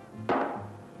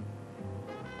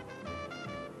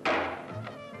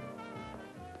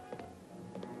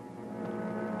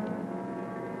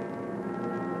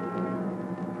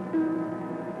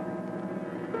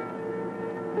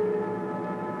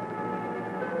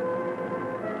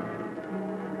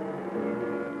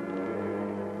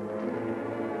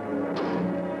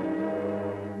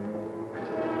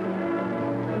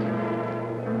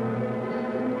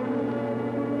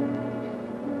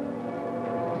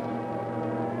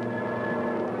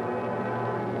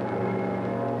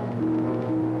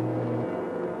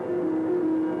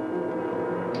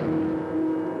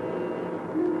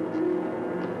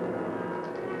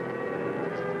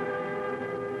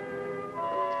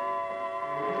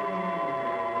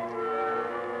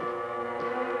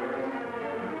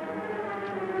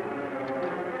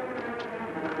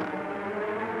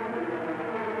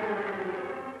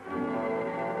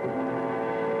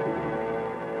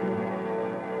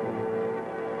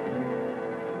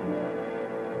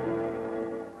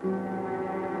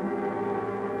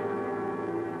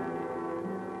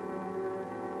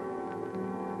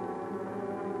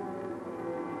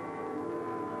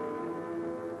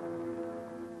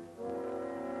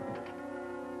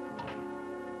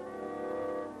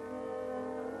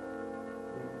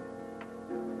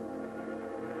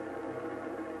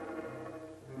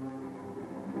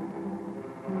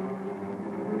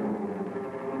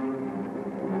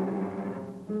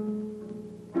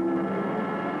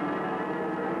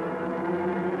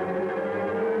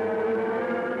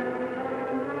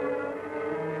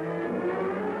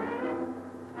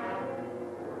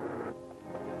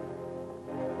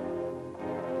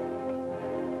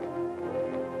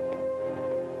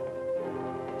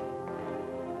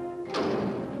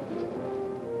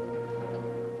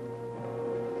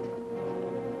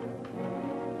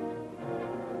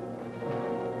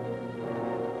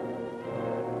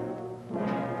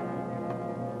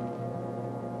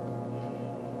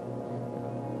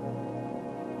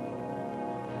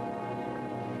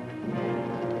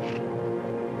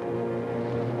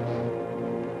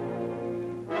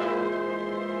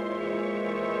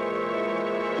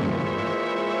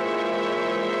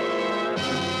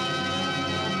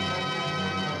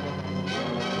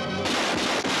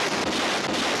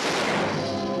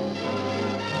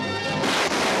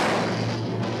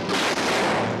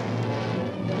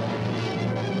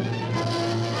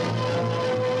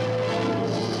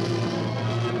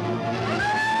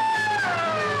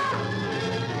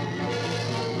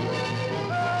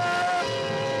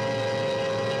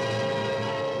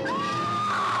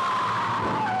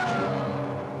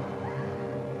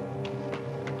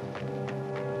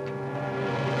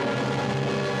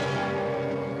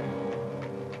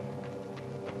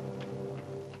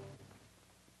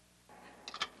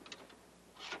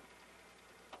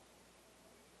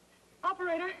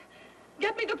 Operator,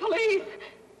 get me the police!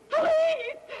 Police!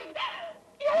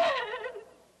 Yes!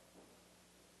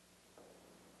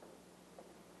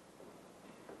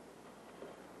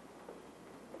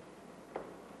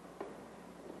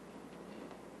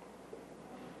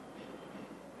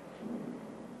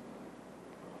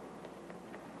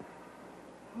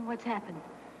 What's happened?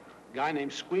 A guy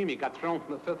named Squeamy got thrown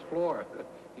from the 5th floor.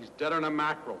 He's dead on a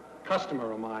mackerel.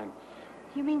 Customer of mine.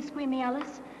 You mean Squeamy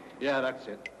Ellis? Yeah, that's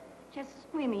it. Just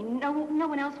Squeamy. No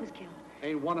one else was killed.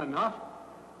 Ain't one enough?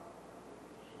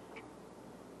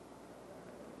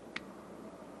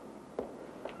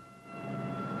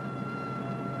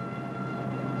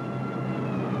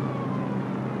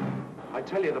 I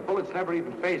tell you, the bullets never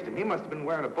even phased him. He must have been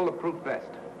wearing a bulletproof vest.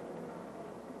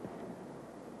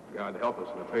 God help us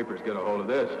when the papers get a hold of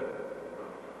this.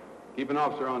 Keep an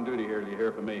officer on duty here till you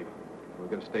hear from me. We'll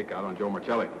get a stakeout on Joe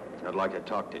Marcelli. I'd like to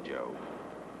talk to Joe.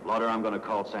 Lauder, I'm going to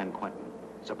call San Quentin.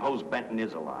 Suppose Benton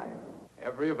is alive.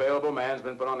 Every available man's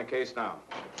been put on the case now.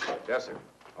 Yes, sir.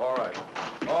 All right.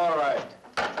 All right.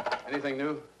 Anything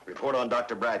new? Report on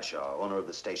Dr. Bradshaw, owner of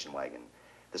the station wagon.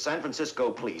 The San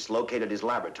Francisco police located his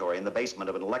laboratory in the basement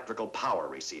of an electrical power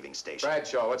receiving station.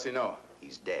 Bradshaw, what's he know?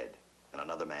 He's dead. And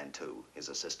another man, too, his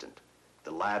assistant.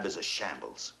 The lab is a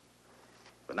shambles.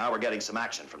 But now we're getting some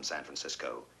action from San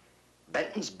Francisco.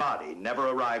 Benton's body never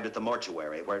arrived at the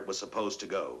mortuary where it was supposed to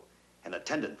go. An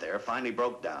attendant there finally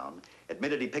broke down,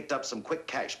 admitted he picked up some quick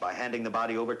cash by handing the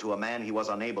body over to a man he was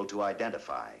unable to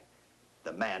identify.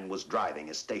 The man was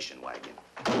driving a station wagon.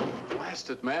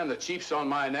 Blasted man, the chief's on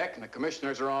my neck, and the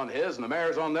commissioners are on his, and the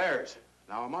mayor's on theirs.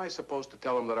 Now, am I supposed to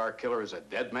tell them that our killer is a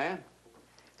dead man?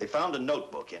 They found a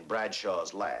notebook in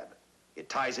Bradshaw's lab. It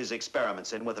ties his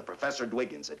experiments in with a Professor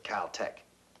Dwiggins at Caltech.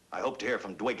 I hope to hear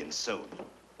from Dwiggins soon.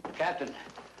 Captain,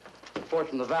 report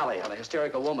from the valley on a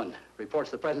hysterical woman. Reports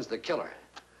the presence of the killer.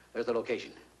 There's the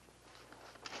location.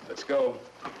 Let's go.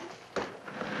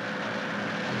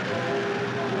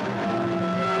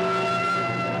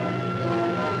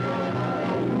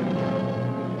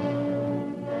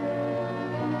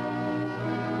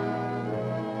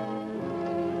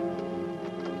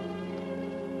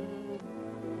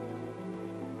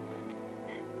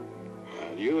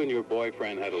 You and your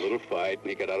boyfriend had a little fight, and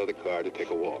he got out of the car to take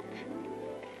a walk.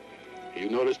 You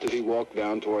noticed that he walked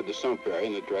down toward the sump area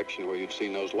in the direction where you'd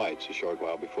seen those lights a short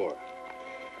while before.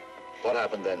 What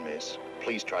happened then, miss?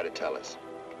 Please try to tell us.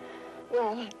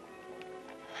 Well,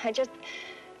 I just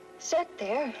sat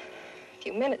there a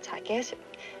few minutes, I guess.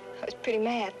 I was pretty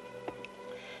mad.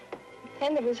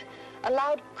 Then there was a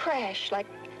loud crash, like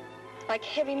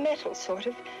heavy metal, sort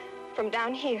of, from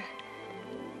down here.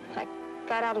 I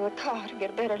got out of the car to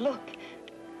get a better look.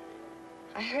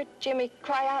 I heard Jimmy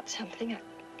cry out something. I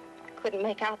couldn't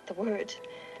make out the words.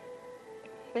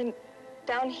 Then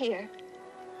down here,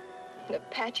 in a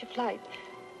patch of light,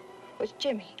 was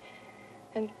Jimmy.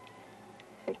 And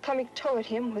coming toward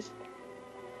him was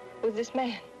this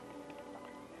man.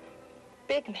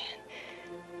 Big man.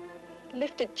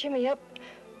 Lifted Jimmy up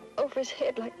over his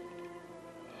head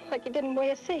like he didn't weigh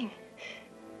a thing.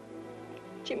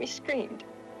 Jimmy screamed.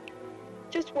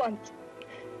 Just once,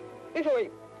 before he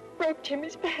broke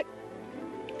Jimmy's back.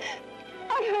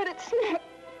 I heard it snap,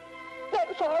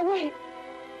 not far away.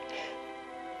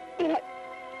 Then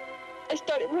I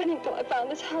started running till I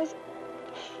found this house.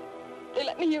 They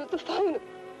let me use the phone.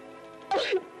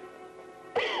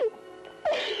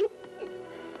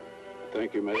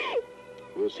 Thank you, miss.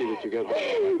 We'll see that you get home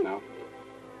all right now.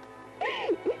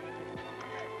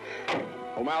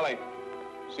 O'Malley,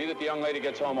 see that the young lady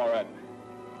gets home all right.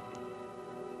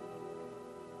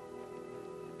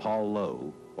 Paul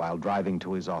Lowe, while driving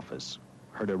to his office,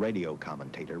 heard a radio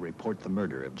commentator report the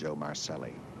murder of Joe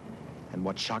Marcelli. And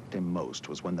what shocked him most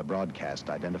was when the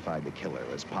broadcast identified the killer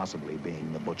as possibly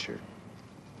being the butcher.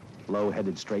 Lowe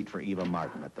headed straight for Eva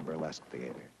Martin at the Burlesque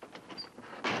Theater.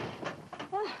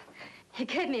 Oh, you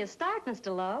gave me a start,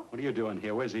 Mr. Lowe. What are you doing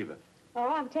here? Where's Eva? Oh,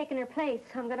 I'm taking her place.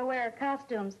 I'm going to wear her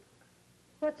costumes.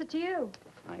 What's it to you?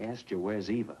 I asked you, where's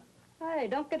Eva? Hey,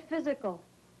 don't get physical.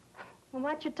 Well,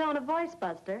 watch your tone of voice,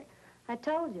 Buster. I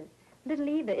told you. Little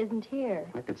Eva isn't here.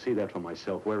 I could see that for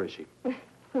myself. Where is she?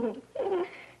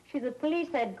 She's at police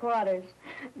headquarters.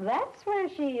 That's where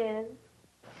she is.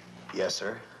 Yes,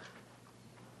 sir.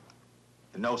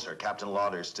 No, sir. Captain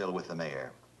Lauder's still with the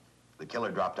mayor. The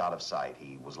killer dropped out of sight.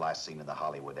 He was last seen in the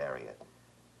Hollywood area.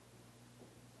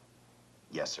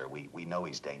 Yes, sir. We know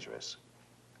he's dangerous.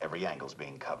 Every angle's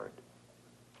being covered.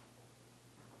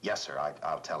 Yes, sir.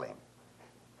 I'll tell him.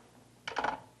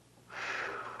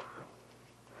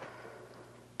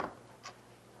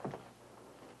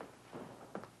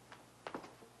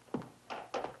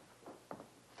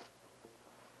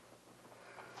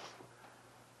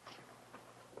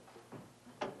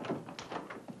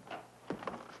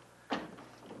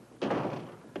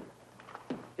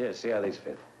 Here, see how these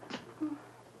fit.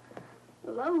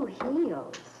 Low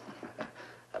heels.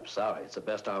 I'm sorry. It's the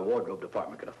best our wardrobe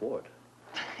department can afford.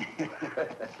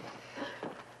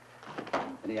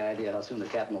 Any idea how soon the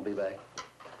captain will be back?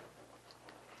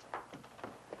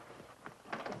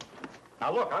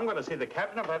 Now, look, I'm going to see the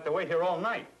captain if I have to wait here all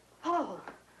night. Paul.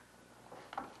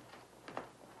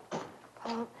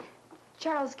 Paul,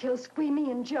 Charles killed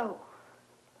Squeamy and Joe.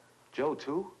 Joe,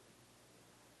 too?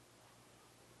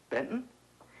 Benton?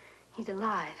 He's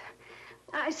alive.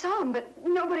 I saw him, but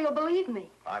nobody will believe me.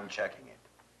 I'm checking it.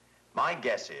 My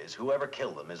guess is whoever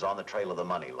killed them is on the trail of the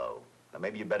money, Lowe. Now,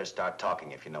 maybe you better start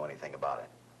talking if you know anything about it.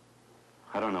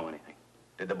 I don't know anything.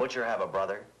 Did the butcher have a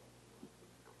brother?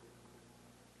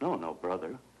 No, no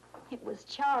brother. It was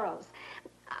Charles.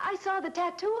 I saw the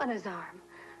tattoo on his arm.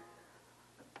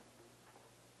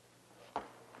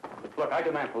 Look, I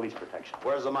demand police protection.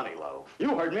 Where's the money, Lowe?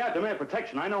 You heard me. I demand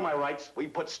protection. I know my rights. We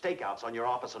put stakeouts on your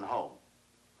office and home.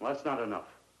 Well, that's not enough.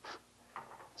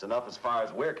 It's enough as far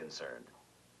as we're concerned.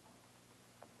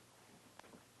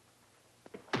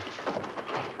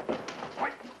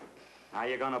 Now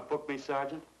you gonna book me,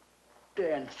 Sergeant?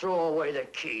 Then throw away the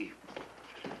key.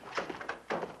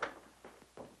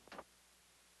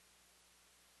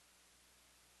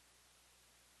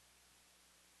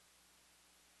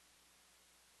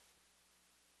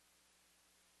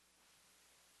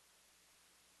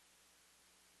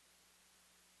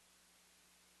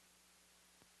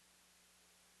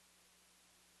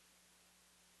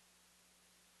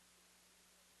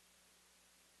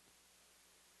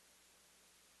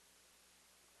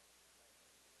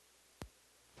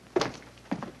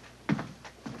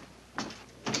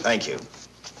 Thank you.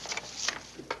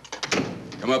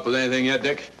 Come up with anything yet,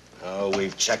 Dick? Oh,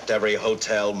 we've checked every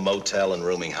hotel, motel, and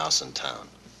rooming house in town.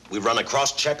 We've run a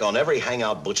cross-check on every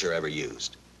hangout Butcher ever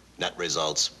used. Net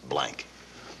results, blank.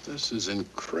 This is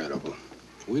incredible.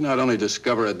 We not only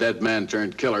discover a dead man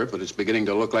turned killer, but it's beginning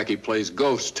to look like he plays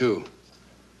ghosts, too.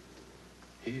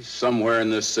 He's somewhere in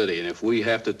this city, and if we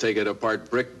have to take it apart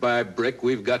brick by brick,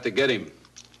 we've got to get him.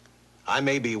 I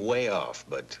may be way off,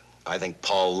 but I think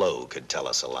Paul Lowe could tell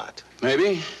us a lot.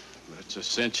 Maybe, but it's a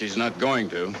cinch he's not going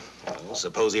to. Well,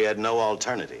 suppose he had no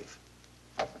alternative.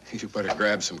 You better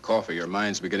grab some coffee. Your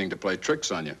mind's beginning to play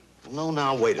tricks on you. No,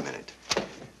 now, wait a minute.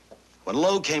 When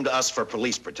Lowe came to us for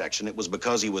police protection, it was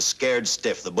because he was scared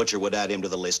stiff the Butcher would add him to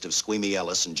the list of Squeamy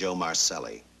Ellis and Joe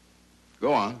Marcelli.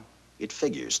 Go on. It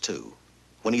figures, too.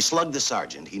 When he slugged the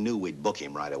sergeant, he knew we'd book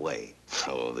him right away.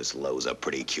 Oh, this Lowe's a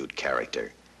pretty cute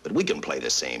character. But we can play the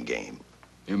same game.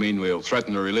 You mean we'll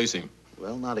threaten to release him?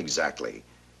 Well, not exactly.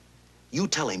 You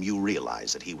tell him you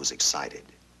realize that he was excited,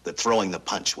 that throwing the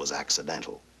punch was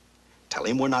accidental. Tell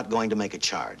him we're not going to make a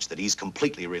charge, that he's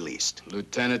completely released.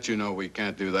 Lieutenant, you know we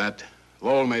can't do that.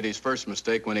 Lowell made his first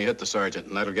mistake when he hit the sergeant,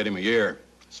 and that'll get him a year.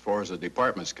 As far as the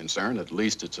department's concerned, at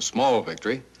least it's a small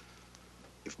victory.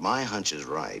 If my hunch is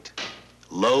right,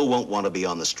 Lowe won't want to be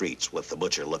on the streets with the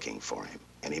Butcher looking for him.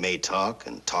 And he may talk,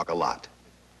 and talk a lot.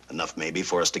 Enough maybe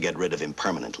for us to get rid of him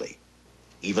permanently.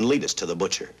 Even lead us to the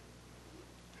Butcher.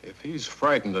 If he's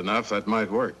frightened enough, that might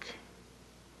work.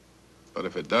 But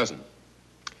if it doesn't...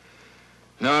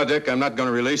 No, Dick, I'm not going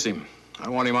to release him. I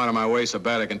want him out of my way so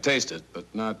bad I can taste it, but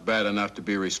not bad enough to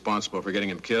be responsible for getting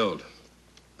him killed.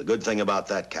 The good thing about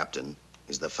that, Captain,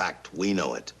 is the fact we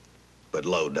know it, but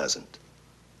Lowe doesn't.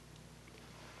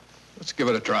 Let's give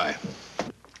it a try.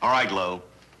 All right, Lowe.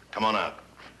 Come on out.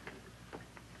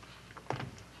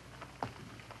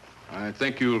 I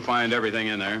think you'll find everything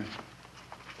in there.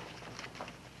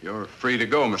 You're free to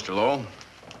go, Mr. Lowell.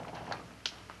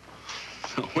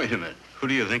 Wait a minute. Who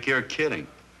do you think you're kidding?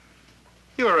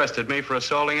 You arrested me for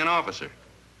assaulting an officer.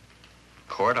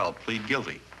 Court, I'll plead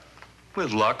guilty.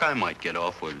 With luck, I might get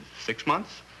off with 6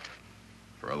 months.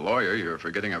 For a lawyer, you're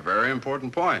forgetting a very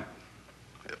important point.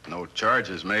 If no charge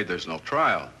is made, there's no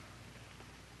trial.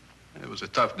 It was a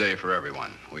tough day for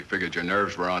everyone. We figured your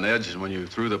nerves were on edge, and when you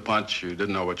threw the punch, you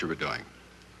didn't know what you were doing.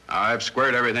 I've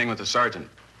squared everything with the sergeant.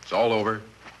 It's all over,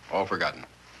 all forgotten.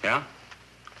 Yeah?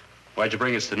 Why'd you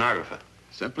bring a stenographer?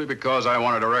 Simply because I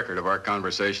wanted a record of our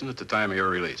conversation at the time of your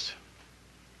release.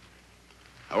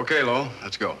 Okay, Lowell,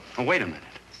 let's go. Oh, wait a minute.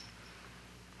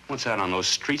 Once out on those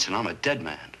streets and I'm a dead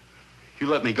man. You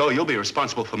let me go, you'll be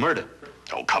responsible for murder.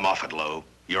 Oh, come off it, Lowe.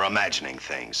 You're imagining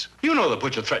things. You know the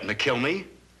Butcher threatened to kill me.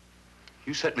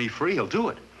 You set me free, he'll do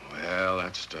it. Well,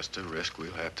 that's just a risk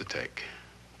we'll have to take.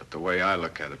 But the way I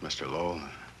look at it, Mr. Lowell,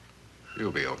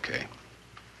 you'll be okay.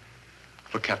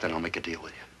 Look, Captain, I'll make a deal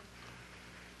with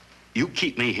you. You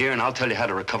keep me here, and I'll tell you how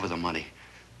to recover the money.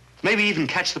 Maybe even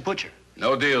catch the Butcher.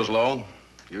 No deals, Lowell.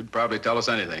 You'd probably tell us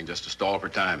anything just to stall for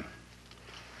time.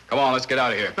 Come on, let's get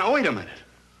out of here. Now, wait a minute.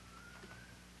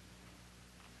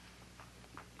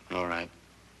 All right.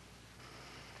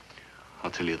 I'll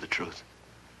tell you the truth.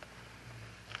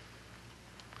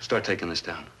 Start taking this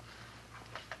down.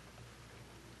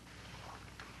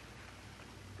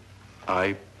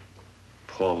 I,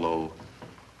 Paul Lowe,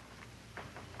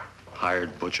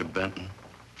 hired Butcher Benton,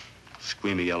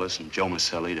 Squeamy Ellis, and Joe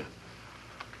Marcelli to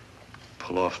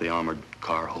pull off the armored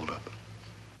car holdup.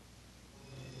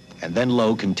 And then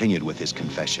Lowe continued with his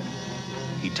confession.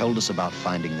 He told us about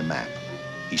finding the map.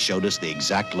 He showed us the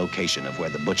exact location of where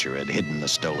the Butcher had hidden the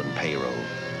stolen payroll.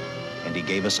 And he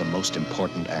gave us a most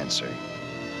important answer.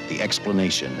 The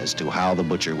explanation as to how the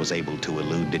Butcher was able to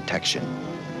elude detection.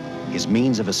 His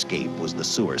means of escape was the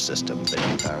sewer system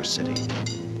beneath our city.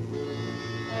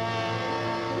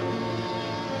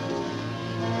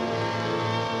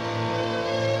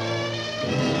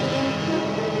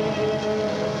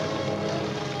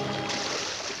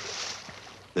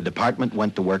 The department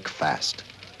went to work fast.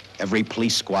 Every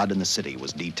police squad in the city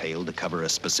was detailed to cover a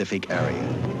specific area.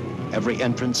 Every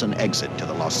entrance and exit to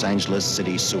the Los Angeles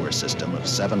city sewer system of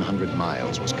 700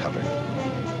 miles was covered.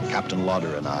 Captain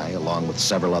Lauder and I, along with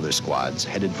several other squads,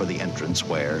 headed for the entrance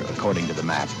where, according to the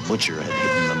map, Butcher had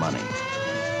hidden the money.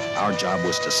 Our job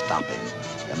was to stop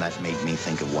him, and that made me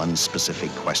think of one specific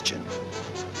question.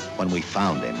 When we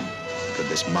found him, could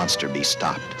this monster be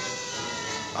stopped?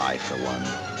 I, for one,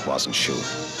 wasn't sure.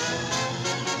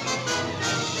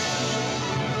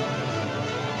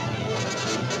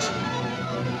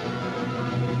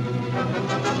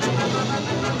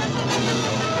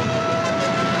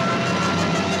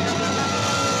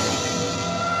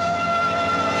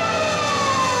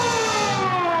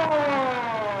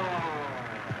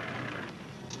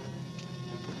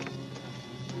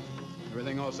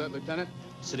 Everything all set, Lieutenant?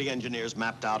 City engineers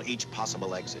mapped out each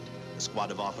possible exit. The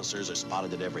squad of officers are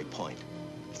spotted at every point.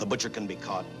 If the Butcher can be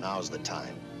caught, now's the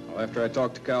time. Well, after I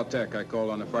talked to Caltech, I called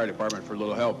on the fire department for a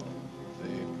little help.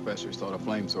 The professors thought a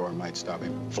flamethrower might stop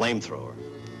him. Flamethrower?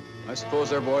 I suppose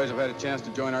their boys have had a chance to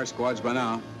join our squads by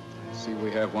now. I see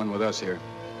we have one with us here.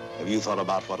 Have you thought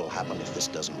about what'll happen if this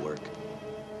doesn't work?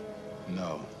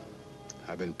 No.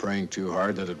 I've been praying too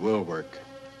hard that it will work.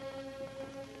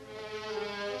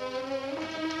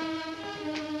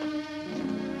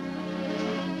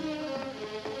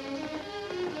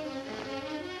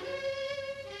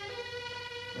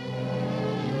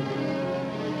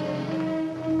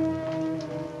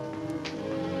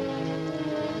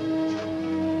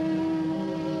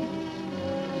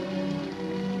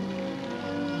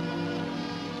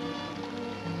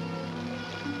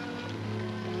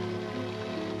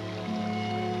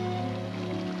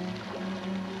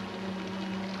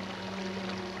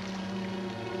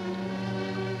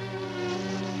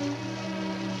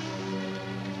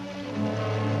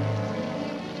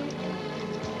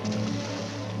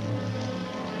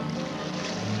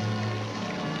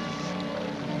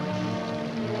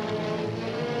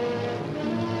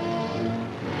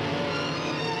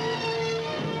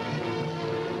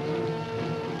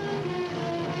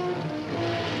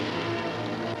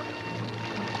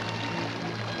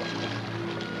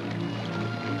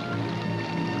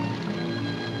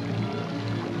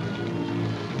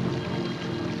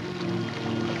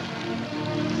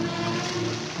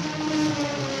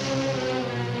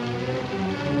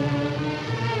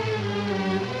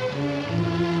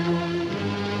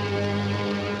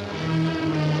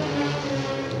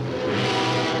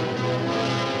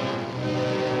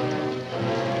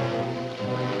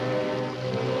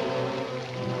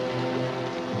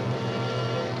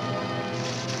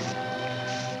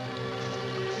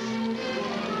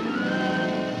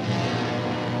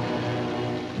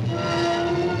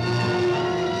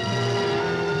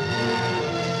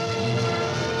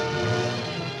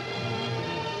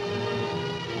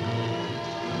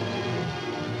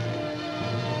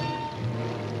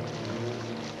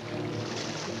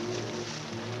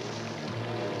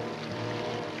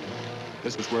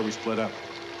 This is where we split up.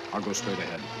 I'll go straight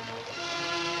ahead.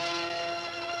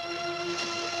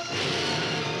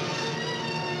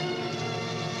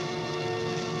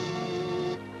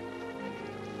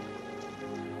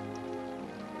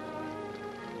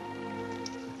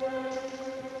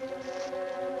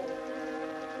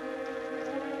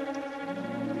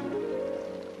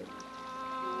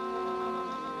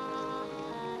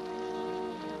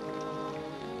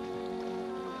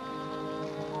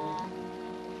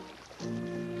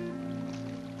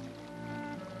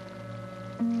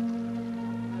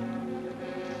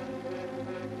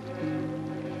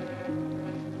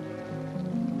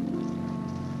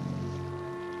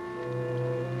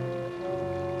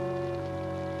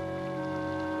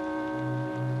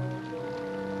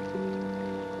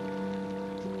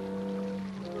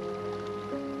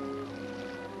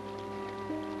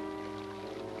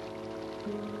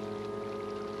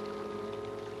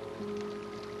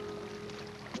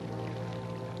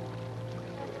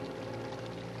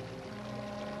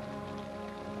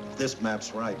 If this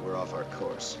map's right, we're off our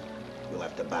course. We'll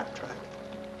have to backtrack.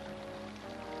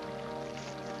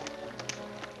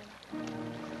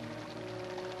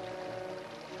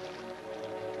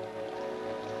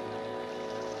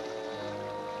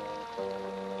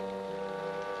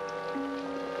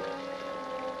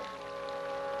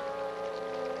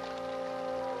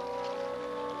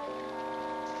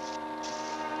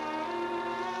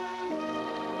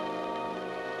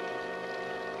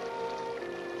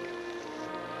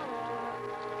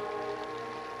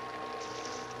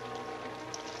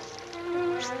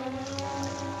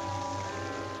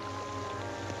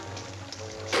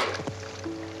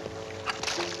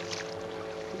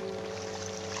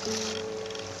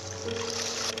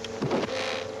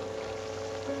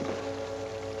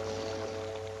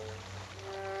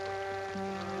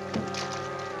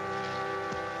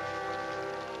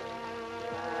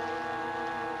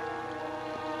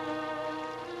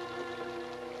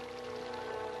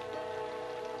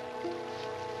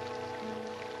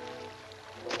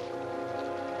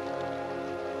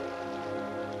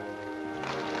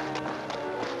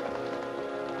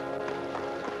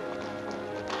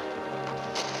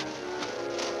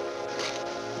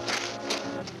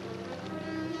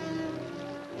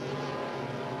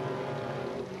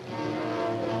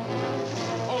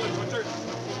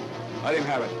 Let him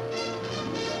have it.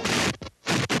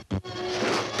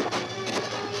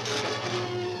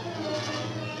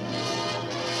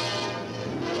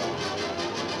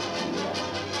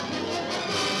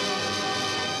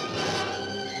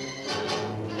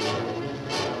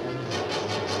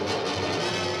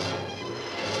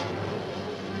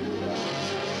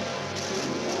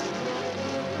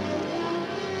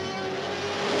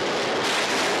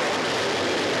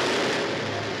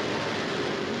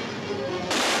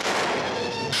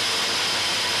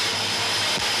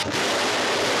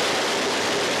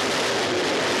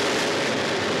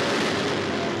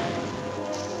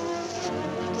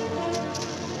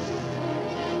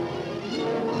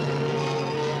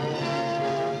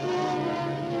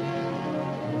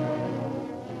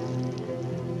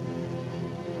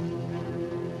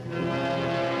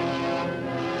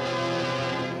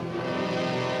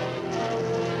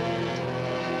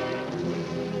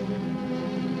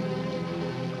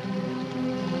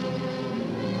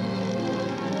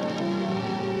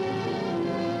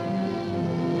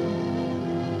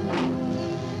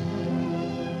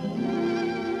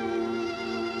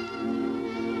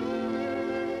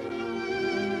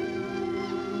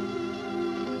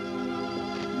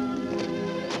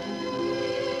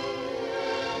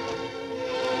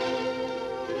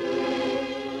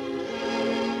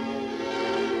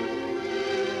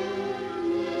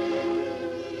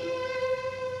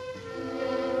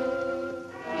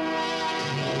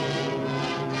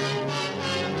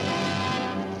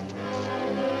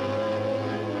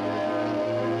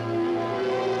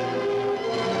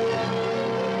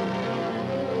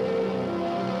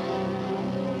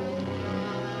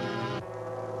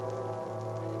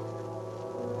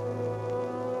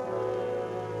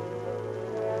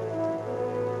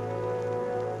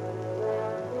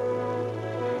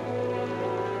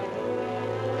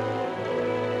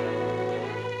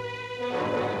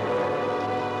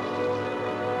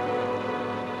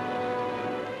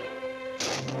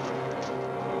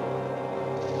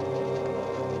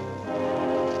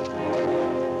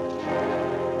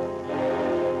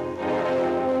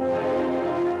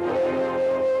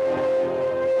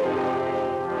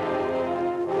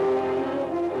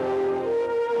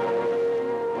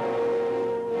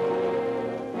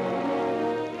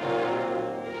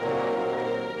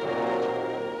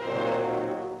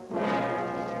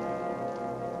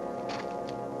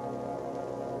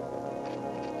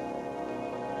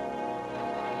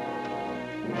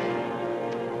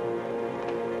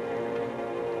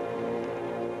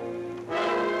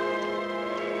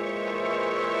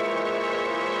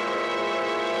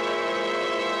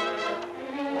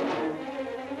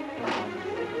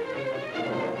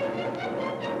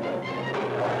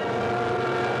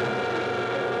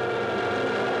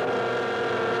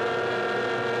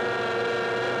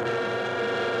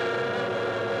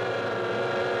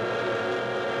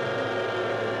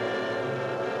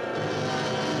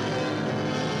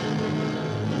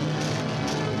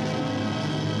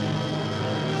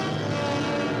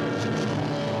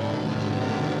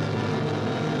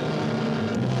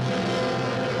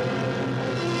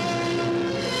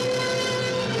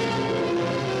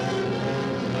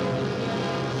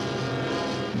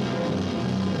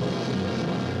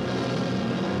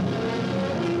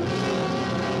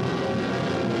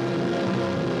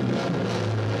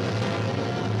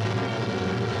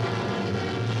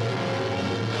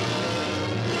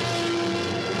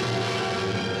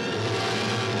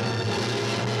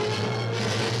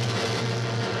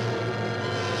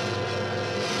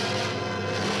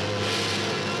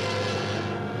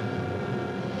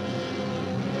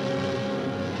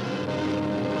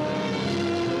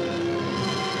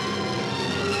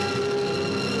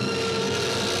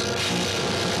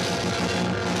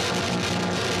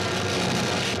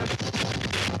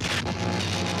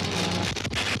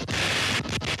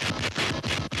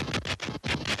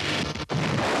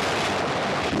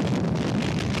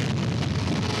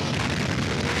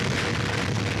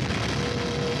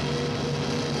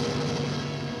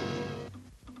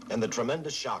 And the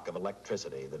tremendous shock of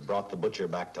electricity that brought the butcher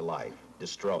back to life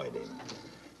destroyed him.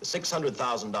 The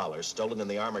 $600,000 stolen in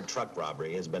the armored truck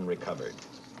robbery has been recovered.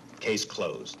 Case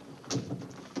closed.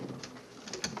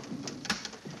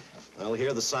 Well,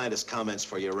 here are the scientist's comments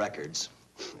for your records.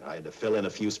 I had to fill in a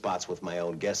few spots with my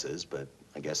own guesses, but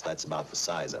I guess that's about the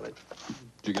size of it.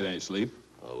 Did you get any sleep?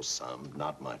 Oh, some.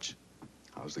 Not much.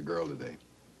 How's the girl today?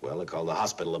 Well, I called the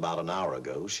hospital about an hour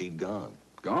ago. She'd gone.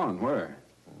 Gone? Where?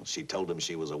 Well, she told him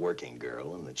she was a working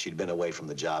girl and that she'd been away from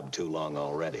the job too long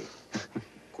already.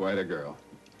 Quite a girl.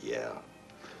 Yeah.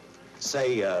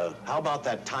 Say, how about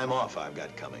that time off I've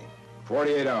got coming?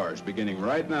 48 hours, beginning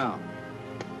right now.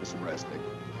 Get some rest, Dick.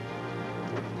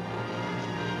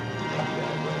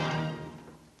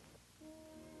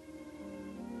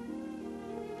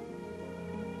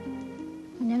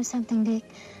 You know something, Dick?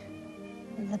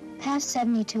 The past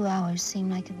 72 hours seem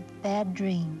like a bad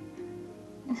dream.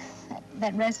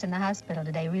 That rest in the hospital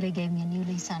today really gave me a new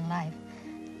lease on life.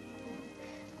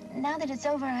 Now that it's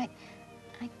over, I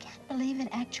can't believe it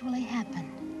actually happened.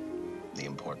 The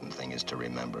important thing is to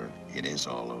remember it is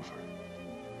all over.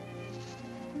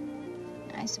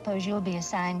 I suppose you'll be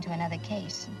assigned to another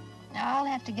case. I'll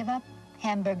have to give up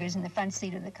hamburgers in the front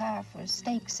seat of the car for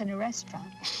steaks in a restaurant.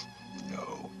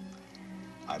 No.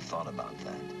 I've thought about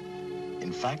that.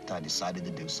 In fact, I decided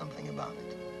to do something about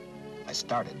it. I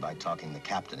started by talking the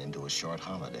captain into a short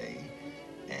holiday,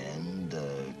 and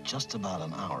just about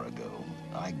an hour ago,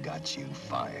 I got you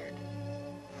fired.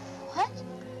 What?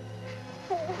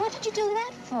 What did you do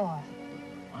that for?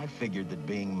 I figured that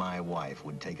being my wife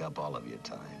would take up all of your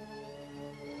time.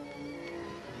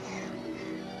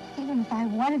 Even if I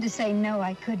wanted to say no,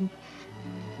 I couldn't.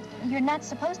 You're not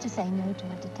supposed to say no to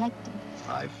a detective.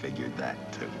 I figured that,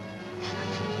 too.